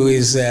view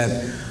is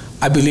that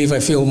I believe I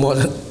feel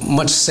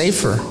much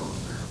safer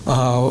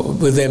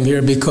with them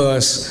here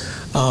because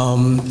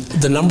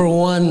the number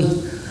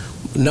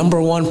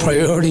one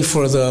priority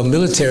for the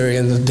military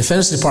and the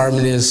Defense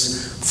Department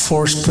is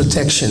force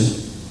protection.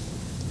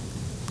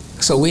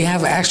 So we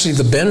have actually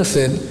the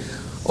benefit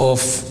of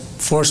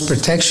force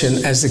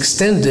protection as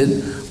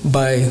extended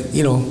by,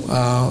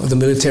 the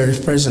military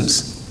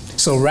presence.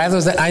 So rather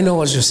than, I know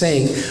what you're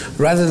saying,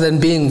 rather than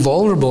being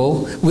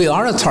vulnerable, we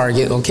are a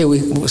target, okay,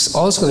 we're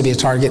always going to be a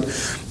target,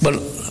 but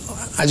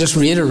I just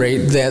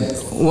reiterate that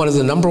one of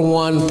the number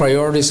one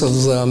priorities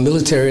of the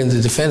military and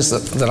the defense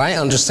that I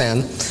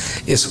understand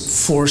is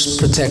force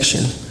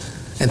protection.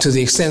 And to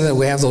the extent that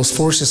we have those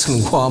forces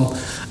in Guam,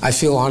 I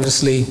feel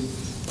honestly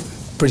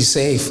pretty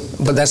safe,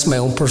 but that's my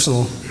own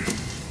personal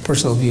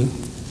view.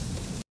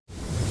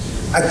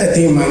 I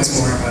think mine's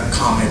more of a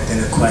comment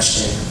than a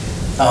question.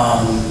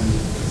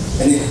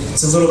 And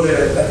it's a little bit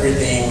of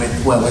everything with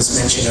what was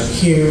mentioned up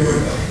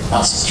here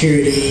about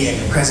security and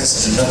the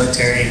presence of the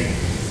military.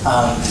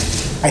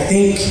 I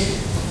think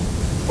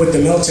with the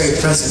military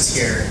presence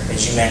here,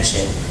 as you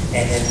mentioned,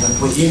 and then with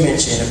what you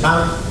mentioned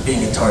about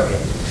being a target,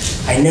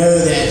 I know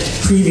that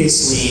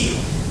previously,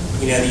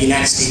 the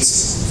United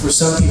States, for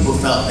some people,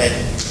 felt that,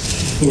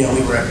 we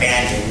were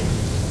abandoned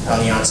on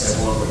the onset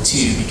of World War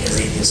II because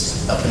they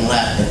just up and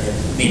left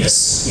and made us,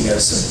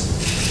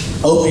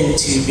 so open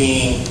to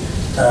being,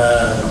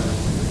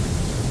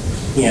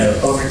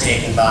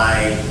 overtaken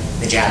by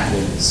the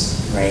Japanese,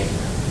 right?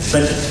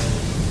 But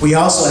we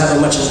also have a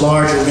much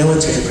larger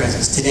military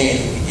presence today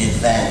than we did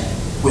then,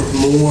 with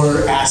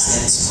more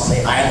assets on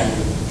the island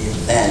than we did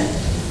then.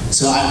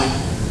 So I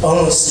would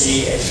almost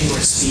say, if you were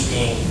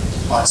speaking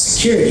on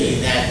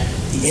security, that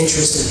the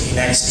interest of the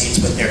United States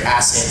with their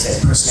assets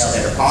and personnel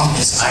that are on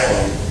this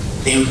island,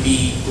 they would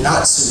be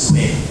not so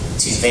quick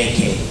to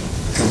vacate,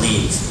 to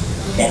leave,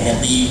 and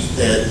then leave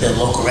the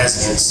local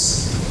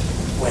residents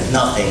with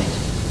nothing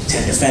to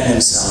defend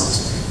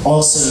themselves.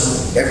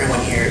 Also, everyone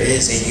here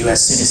is a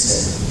U.S.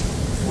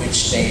 citizen,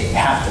 which they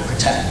have to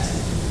protect,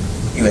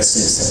 U.S.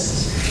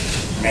 citizens,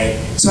 right?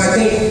 So I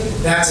think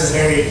that's a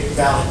very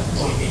valid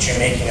point that you're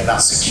making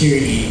about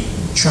security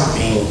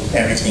trumping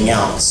everything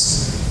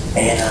else,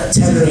 and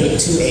tethering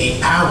to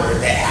a power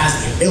that has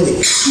the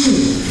ability to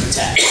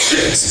protect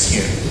and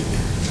secure.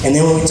 And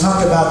then when we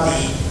talk about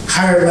the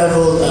higher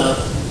level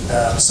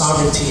of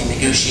sovereignty and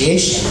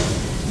negotiation,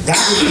 that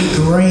would be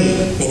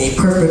great in a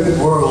perfect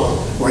world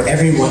where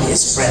everyone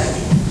is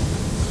friendly.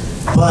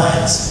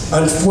 But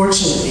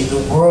unfortunately,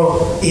 the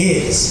world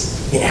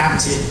is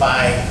inhabited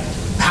by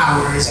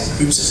powers and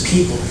groups of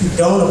people who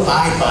don't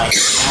abide by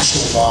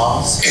international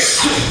laws,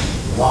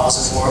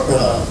 laws of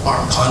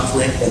armed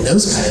conflict, and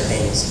those kind of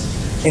things.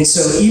 And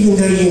so even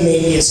though you may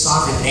be a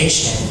sovereign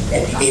nation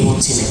and be able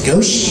to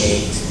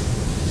negotiate,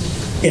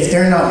 if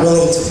they're not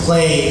willing to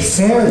play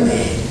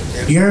fairly,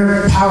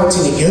 your power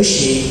to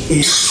negotiate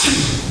is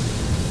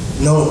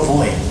null and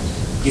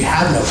void. You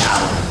have no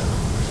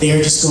power. They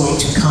are just going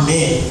to come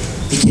in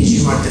because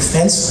you are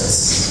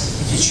defenseless,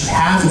 because you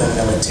have no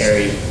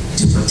military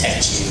to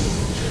protect you.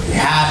 You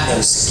have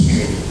no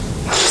security.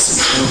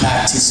 So go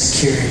back to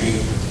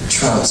security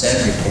trumps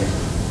everything,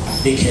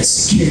 because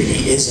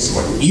security is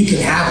important. You can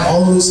have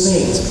all those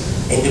things,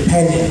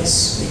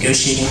 independence,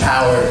 negotiating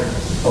power,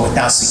 but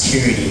without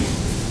security,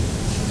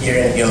 you're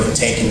going to be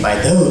overtaken by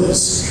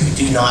those who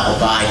do not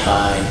abide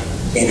by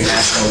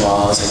international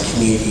laws and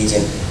communities,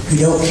 and who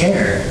don't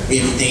care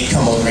if they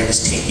come over and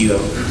just take you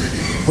over,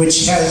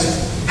 which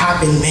has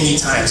happened many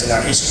times in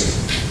our history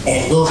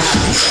and will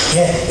happen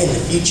again in the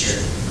future,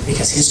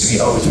 because history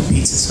always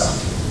repeats itself.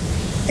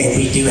 And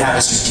we do have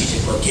a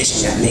strategic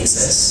location that makes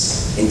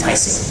us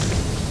enticing.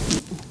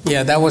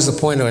 Yeah, that was the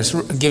point. I was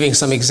giving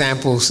some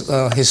examples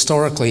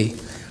historically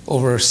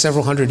over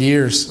several hundred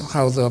years,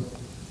 how the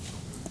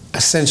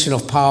ascension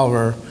of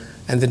power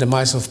and the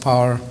demise of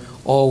power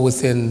all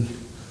within,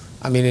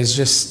 I mean, it's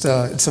just,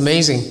 it's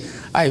amazing.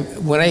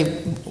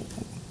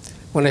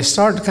 when I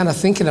started kind of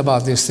thinking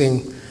about this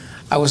thing,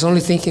 I was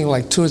only thinking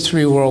like 2 or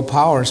 3 world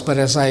powers, but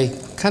as I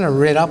kind of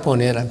read up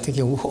on it, I'm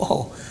thinking,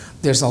 whoa,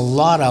 there's a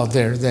lot out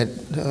there that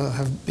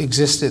have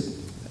existed.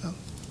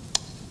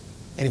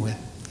 Anyway,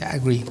 yeah, I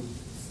agree.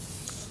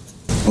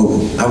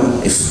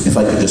 Oh, if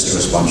I could just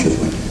respond to your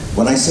point.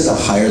 When I said a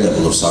higher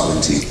level of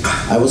sovereignty,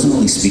 I wasn't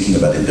only speaking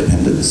about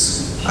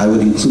independence. I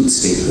would include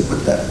statehood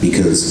with that,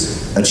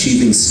 because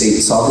achieving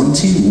state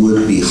sovereignty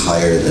would be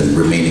higher than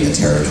remaining a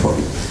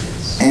territory.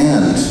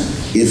 And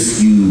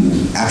if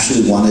you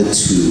actually wanted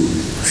to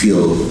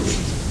feel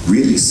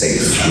really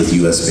safe with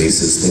US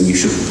bases, then you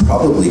should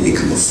probably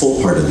become a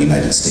full part of the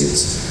United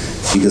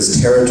States,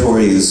 because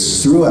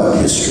territories throughout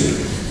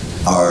history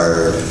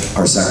are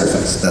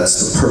sacrificed.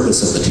 That's the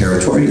purpose of the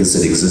territory, is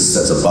it exists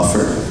as a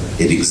buffer.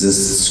 It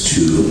exists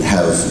to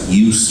have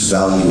use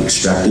value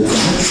extracted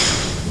from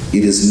it.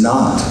 It is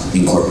not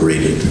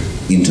incorporated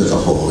into the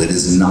whole. It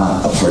is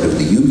not a part of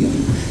the Union.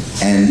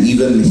 And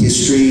even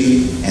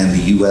history and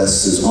the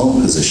US's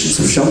own positions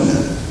have shown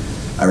that.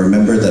 I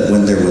remember that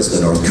when there was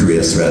the North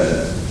Korea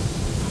threat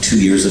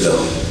 2 years ago,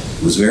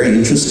 it was very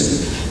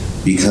interesting,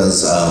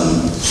 because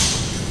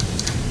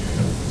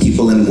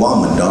people in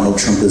Guam, when Donald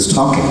Trump is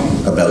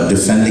talking about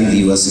defending the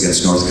US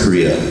against North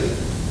Korea,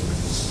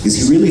 is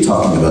he really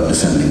talking about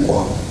defending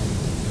Guam?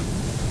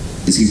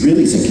 Is he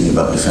really thinking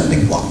about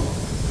defending Guam?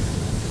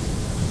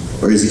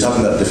 Or is he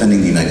talking about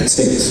defending the United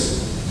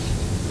States?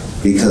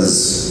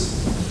 Because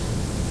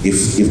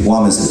if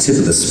Guam is the tip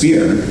of the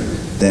spear,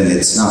 then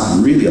it's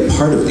not really a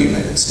part of the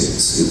United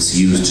States. It's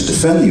used to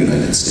defend the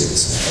United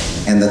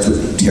States. And that's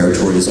what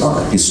territories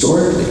are,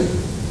 historically.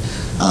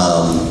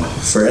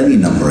 For any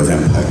number of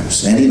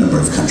empires, any number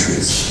of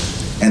countries.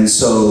 And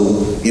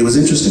so it was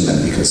interesting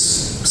then, because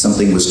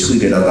something was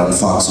tweeted out on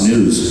Fox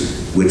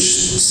News which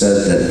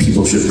said that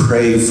people should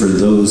pray for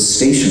those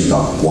stationed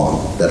on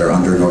Guam that are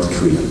under North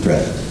Korean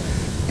threat.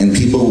 And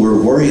people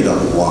were worried on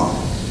Guam.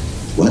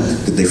 What?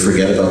 Did they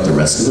forget about the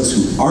rest of us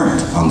who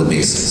aren't on the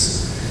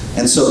bases?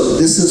 And so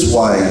this is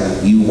why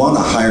you want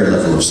a higher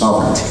level of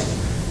sovereignty.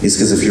 Is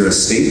because if you're a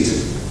state,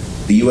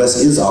 the US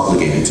is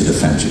obligated to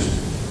defend you.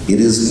 It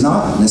is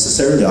not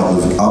necessarily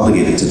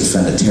obligated to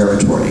defend a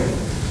territory.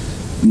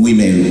 We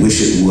may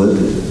wish it would,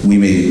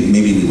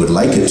 maybe we would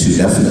like it to,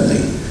 definitely,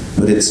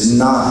 but it's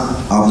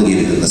not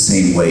obligated in the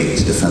same way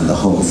to defend the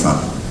home front.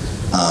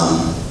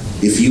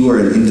 If you were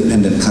an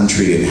independent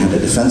country and had a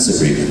defense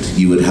agreement,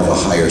 you would have a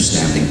higher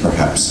standing,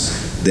 perhaps,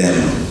 than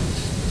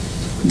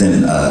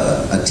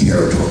a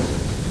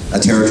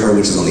territory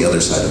which is on the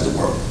other side of the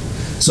world.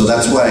 So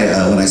that's why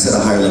when I said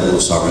a higher level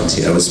of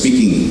sovereignty, I was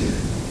speaking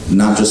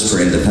not just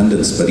for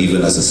independence, but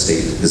even as a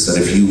state, is that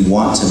if you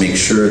want to make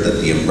sure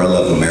that the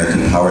umbrella of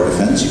American power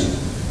defends you,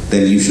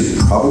 then you should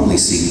probably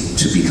seek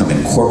to become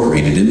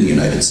incorporated in the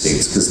United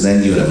States, because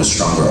then you would have a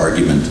stronger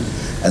argument,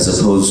 as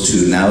opposed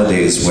to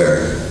nowadays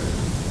where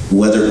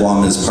whether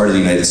Guam is part of the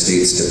United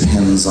States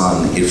depends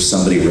on if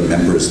somebody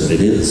remembers that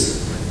it is.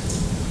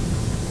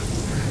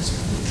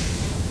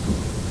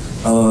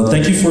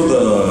 Thank you for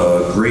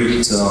the great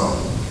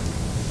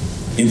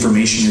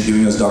information you're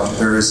giving us, Dr.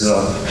 Perez.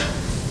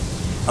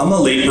 I'm a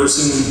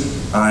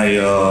layperson. I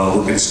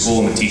work at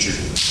school. I'm a teacher.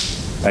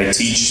 I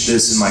teach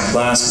this in my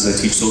class because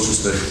I teach social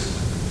studies.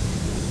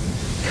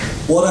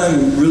 What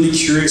I'm really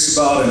curious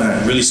about, and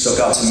that really stuck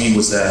out to me,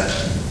 was that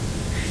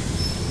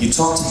you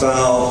talked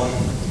about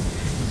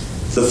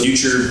the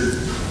future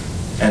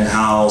and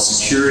how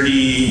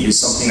security is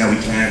something that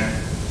we can't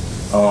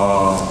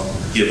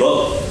give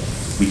up.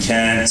 We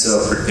can't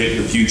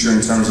predict the future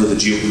in terms of the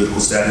geopolitical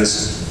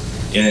status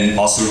and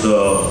also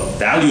the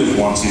value of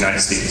Guam to the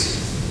United States.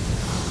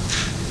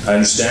 I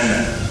understand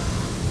that.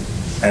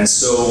 And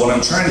so what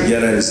I'm trying to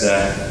get at is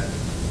that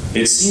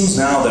it seems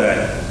now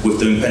that with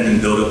the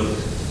impending buildup,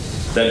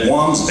 that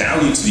Guam's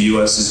value to the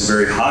US is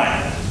very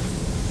high.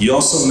 You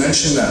also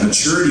mentioned that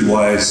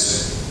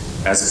maturity-wise,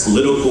 as a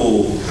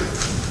political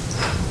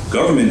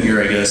government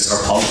here, I guess,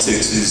 our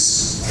politics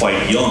is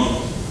quite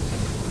young.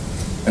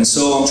 And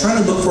so I'm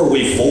trying to look for a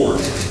way forward.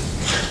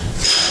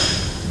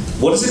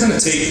 What is it going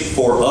to take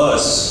for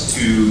us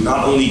to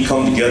not only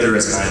come together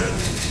as an island,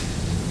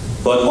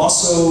 but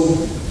also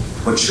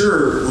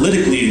mature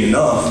politically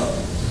enough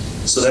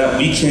so that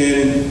we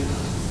can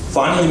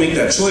finally make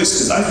that choice?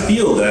 Because I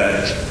feel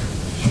that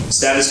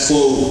status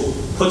quo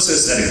puts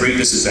us at a great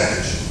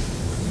disadvantage.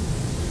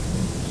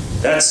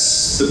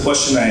 That's the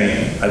question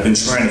I've been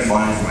trying to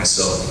find for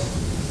myself.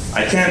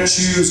 I can't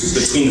choose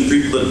between the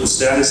free political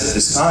status at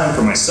this time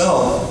for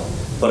myself,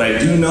 but I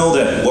do know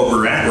that what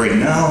we're at right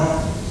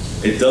now,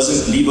 it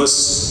doesn't leave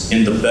us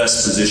in the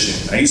best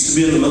position. I used to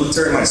be in the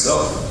military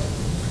myself,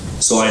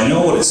 so I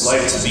know what it's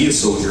like to be a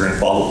soldier and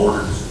follow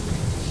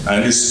orders. I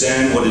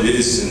understand what it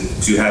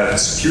is to have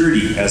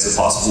security as a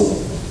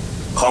possible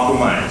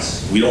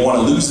compromise. We don't want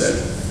to lose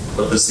that,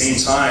 but at the same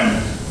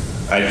time,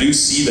 I do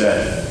see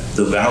that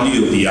the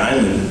value of the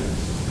island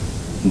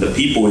and the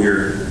people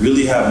here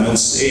really have no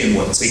say in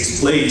what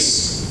takes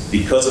place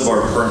because of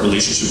our current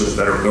relationship with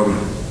the federal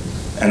government.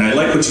 And I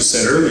like what you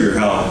said earlier,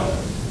 how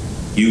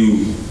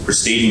you were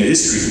stating a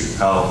history,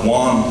 how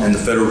Guam and the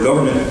federal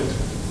government,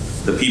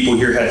 the people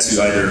here had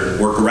to either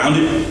work around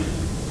it,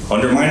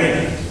 undermine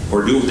it,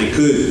 or do what they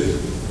could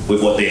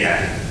with what they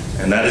had.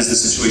 And that is the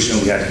situation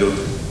that we had to go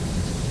through.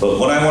 But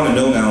what I want to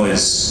know now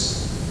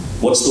is,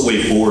 what's the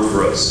way forward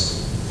for us?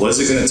 What is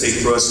it going to take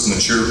for us to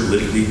mature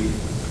politically?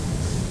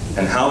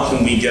 And how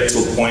can we get to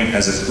a point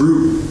as a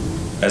group,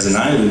 as an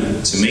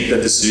island, to make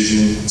that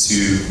decision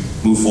to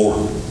move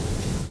forward?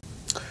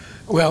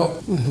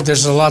 Well,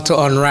 there's a lot to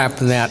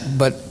unwrap in that,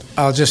 but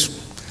I'll just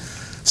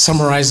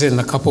summarize it in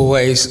a couple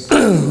ways.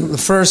 The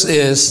first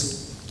is,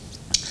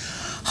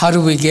 how do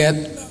we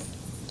get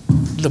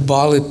the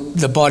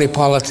body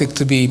politic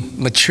to be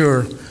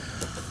mature?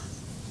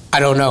 I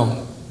don't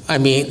know. I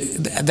mean,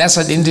 that's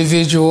an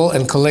individual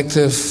and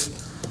collective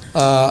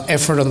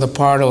effort on the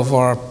part of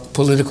our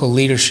political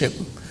leadership.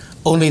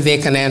 Only they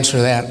can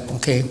answer that,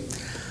 okay?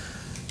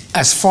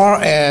 As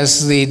far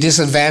as the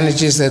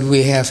disadvantages that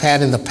we have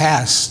had in the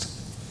past,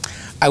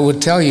 I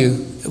would tell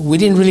you, we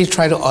didn't really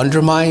try to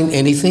undermine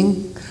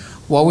anything.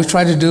 What we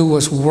tried to do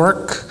was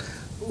work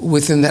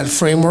within that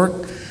framework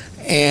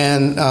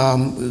and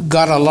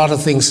got a lot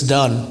of things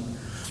done,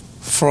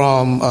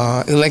 from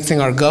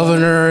electing our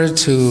governor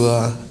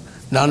to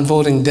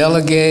non-voting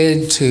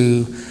delegate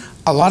to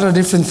a lot of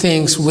different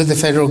things with the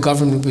federal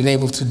government we've been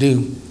able to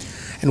do.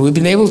 And we've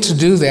been able to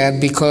do that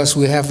because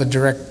we have a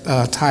direct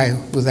tie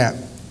with that.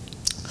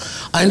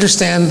 I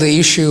understand the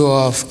issue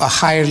of a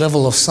higher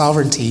level of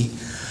sovereignty,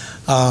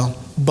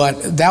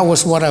 but that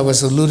was what I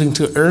was alluding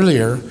to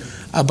earlier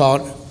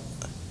about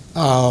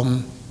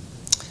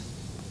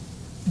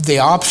the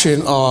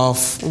option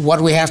of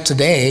what we have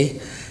today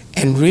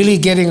and really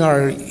getting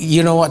our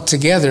you-know-what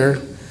together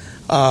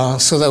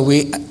so that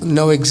we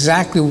know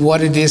exactly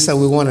what it is that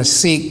we want to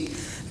seek,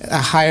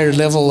 a higher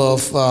level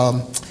of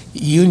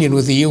union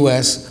with the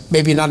U.S.,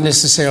 maybe not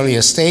necessarily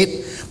a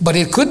state, but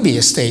it could be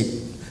a state.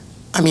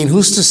 I mean,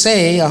 who's to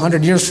say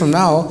 100 years from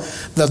now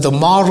that the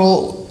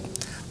model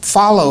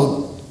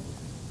followed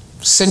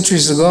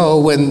centuries ago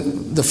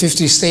when the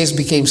 50 states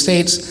became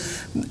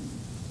states,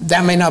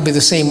 that may not be the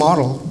same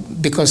model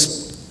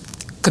because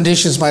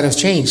conditions might have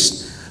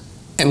changed.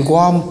 And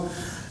Guam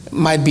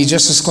might be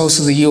just as close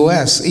to the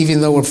U.S.,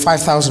 even though we're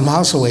 5,000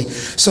 miles away.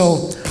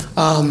 So,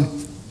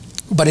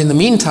 but in the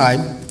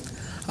meantime,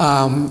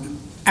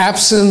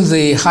 absent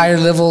the higher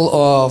level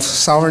of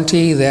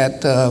sovereignty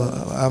that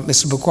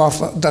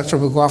Dr.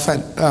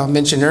 Buguafa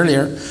mentioned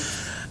earlier,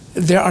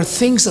 there are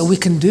things that we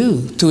can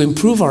do to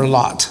improve our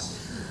lot.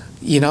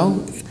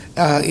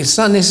 It's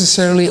not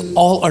necessarily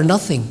all or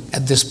nothing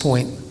at this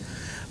point.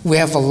 We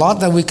have a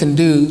lot that we can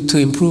do to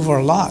improve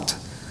our lot.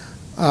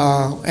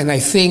 And I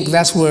think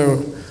that's where,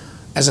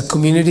 as a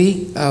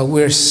community,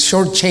 we're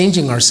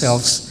shortchanging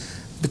ourselves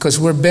because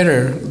we're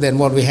better than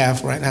what we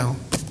have right now.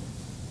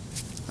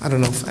 I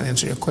don't know if I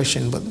answered your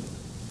question, but.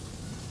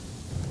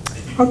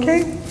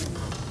 Okay.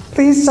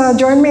 Please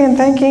join me in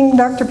thanking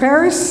Dr.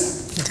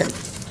 Perez. Okay.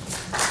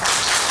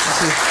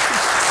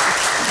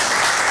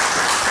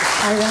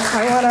 I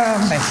want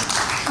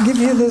to give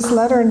you this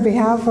letter on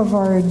behalf of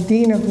our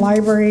Dean of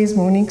Libraries,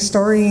 Monique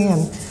Story,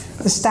 and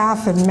the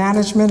staff and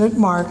management at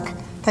MARC.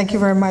 Thank you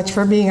very much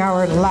for being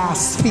our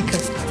last speaker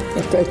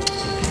for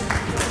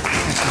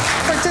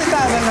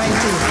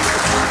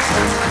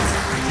 2019.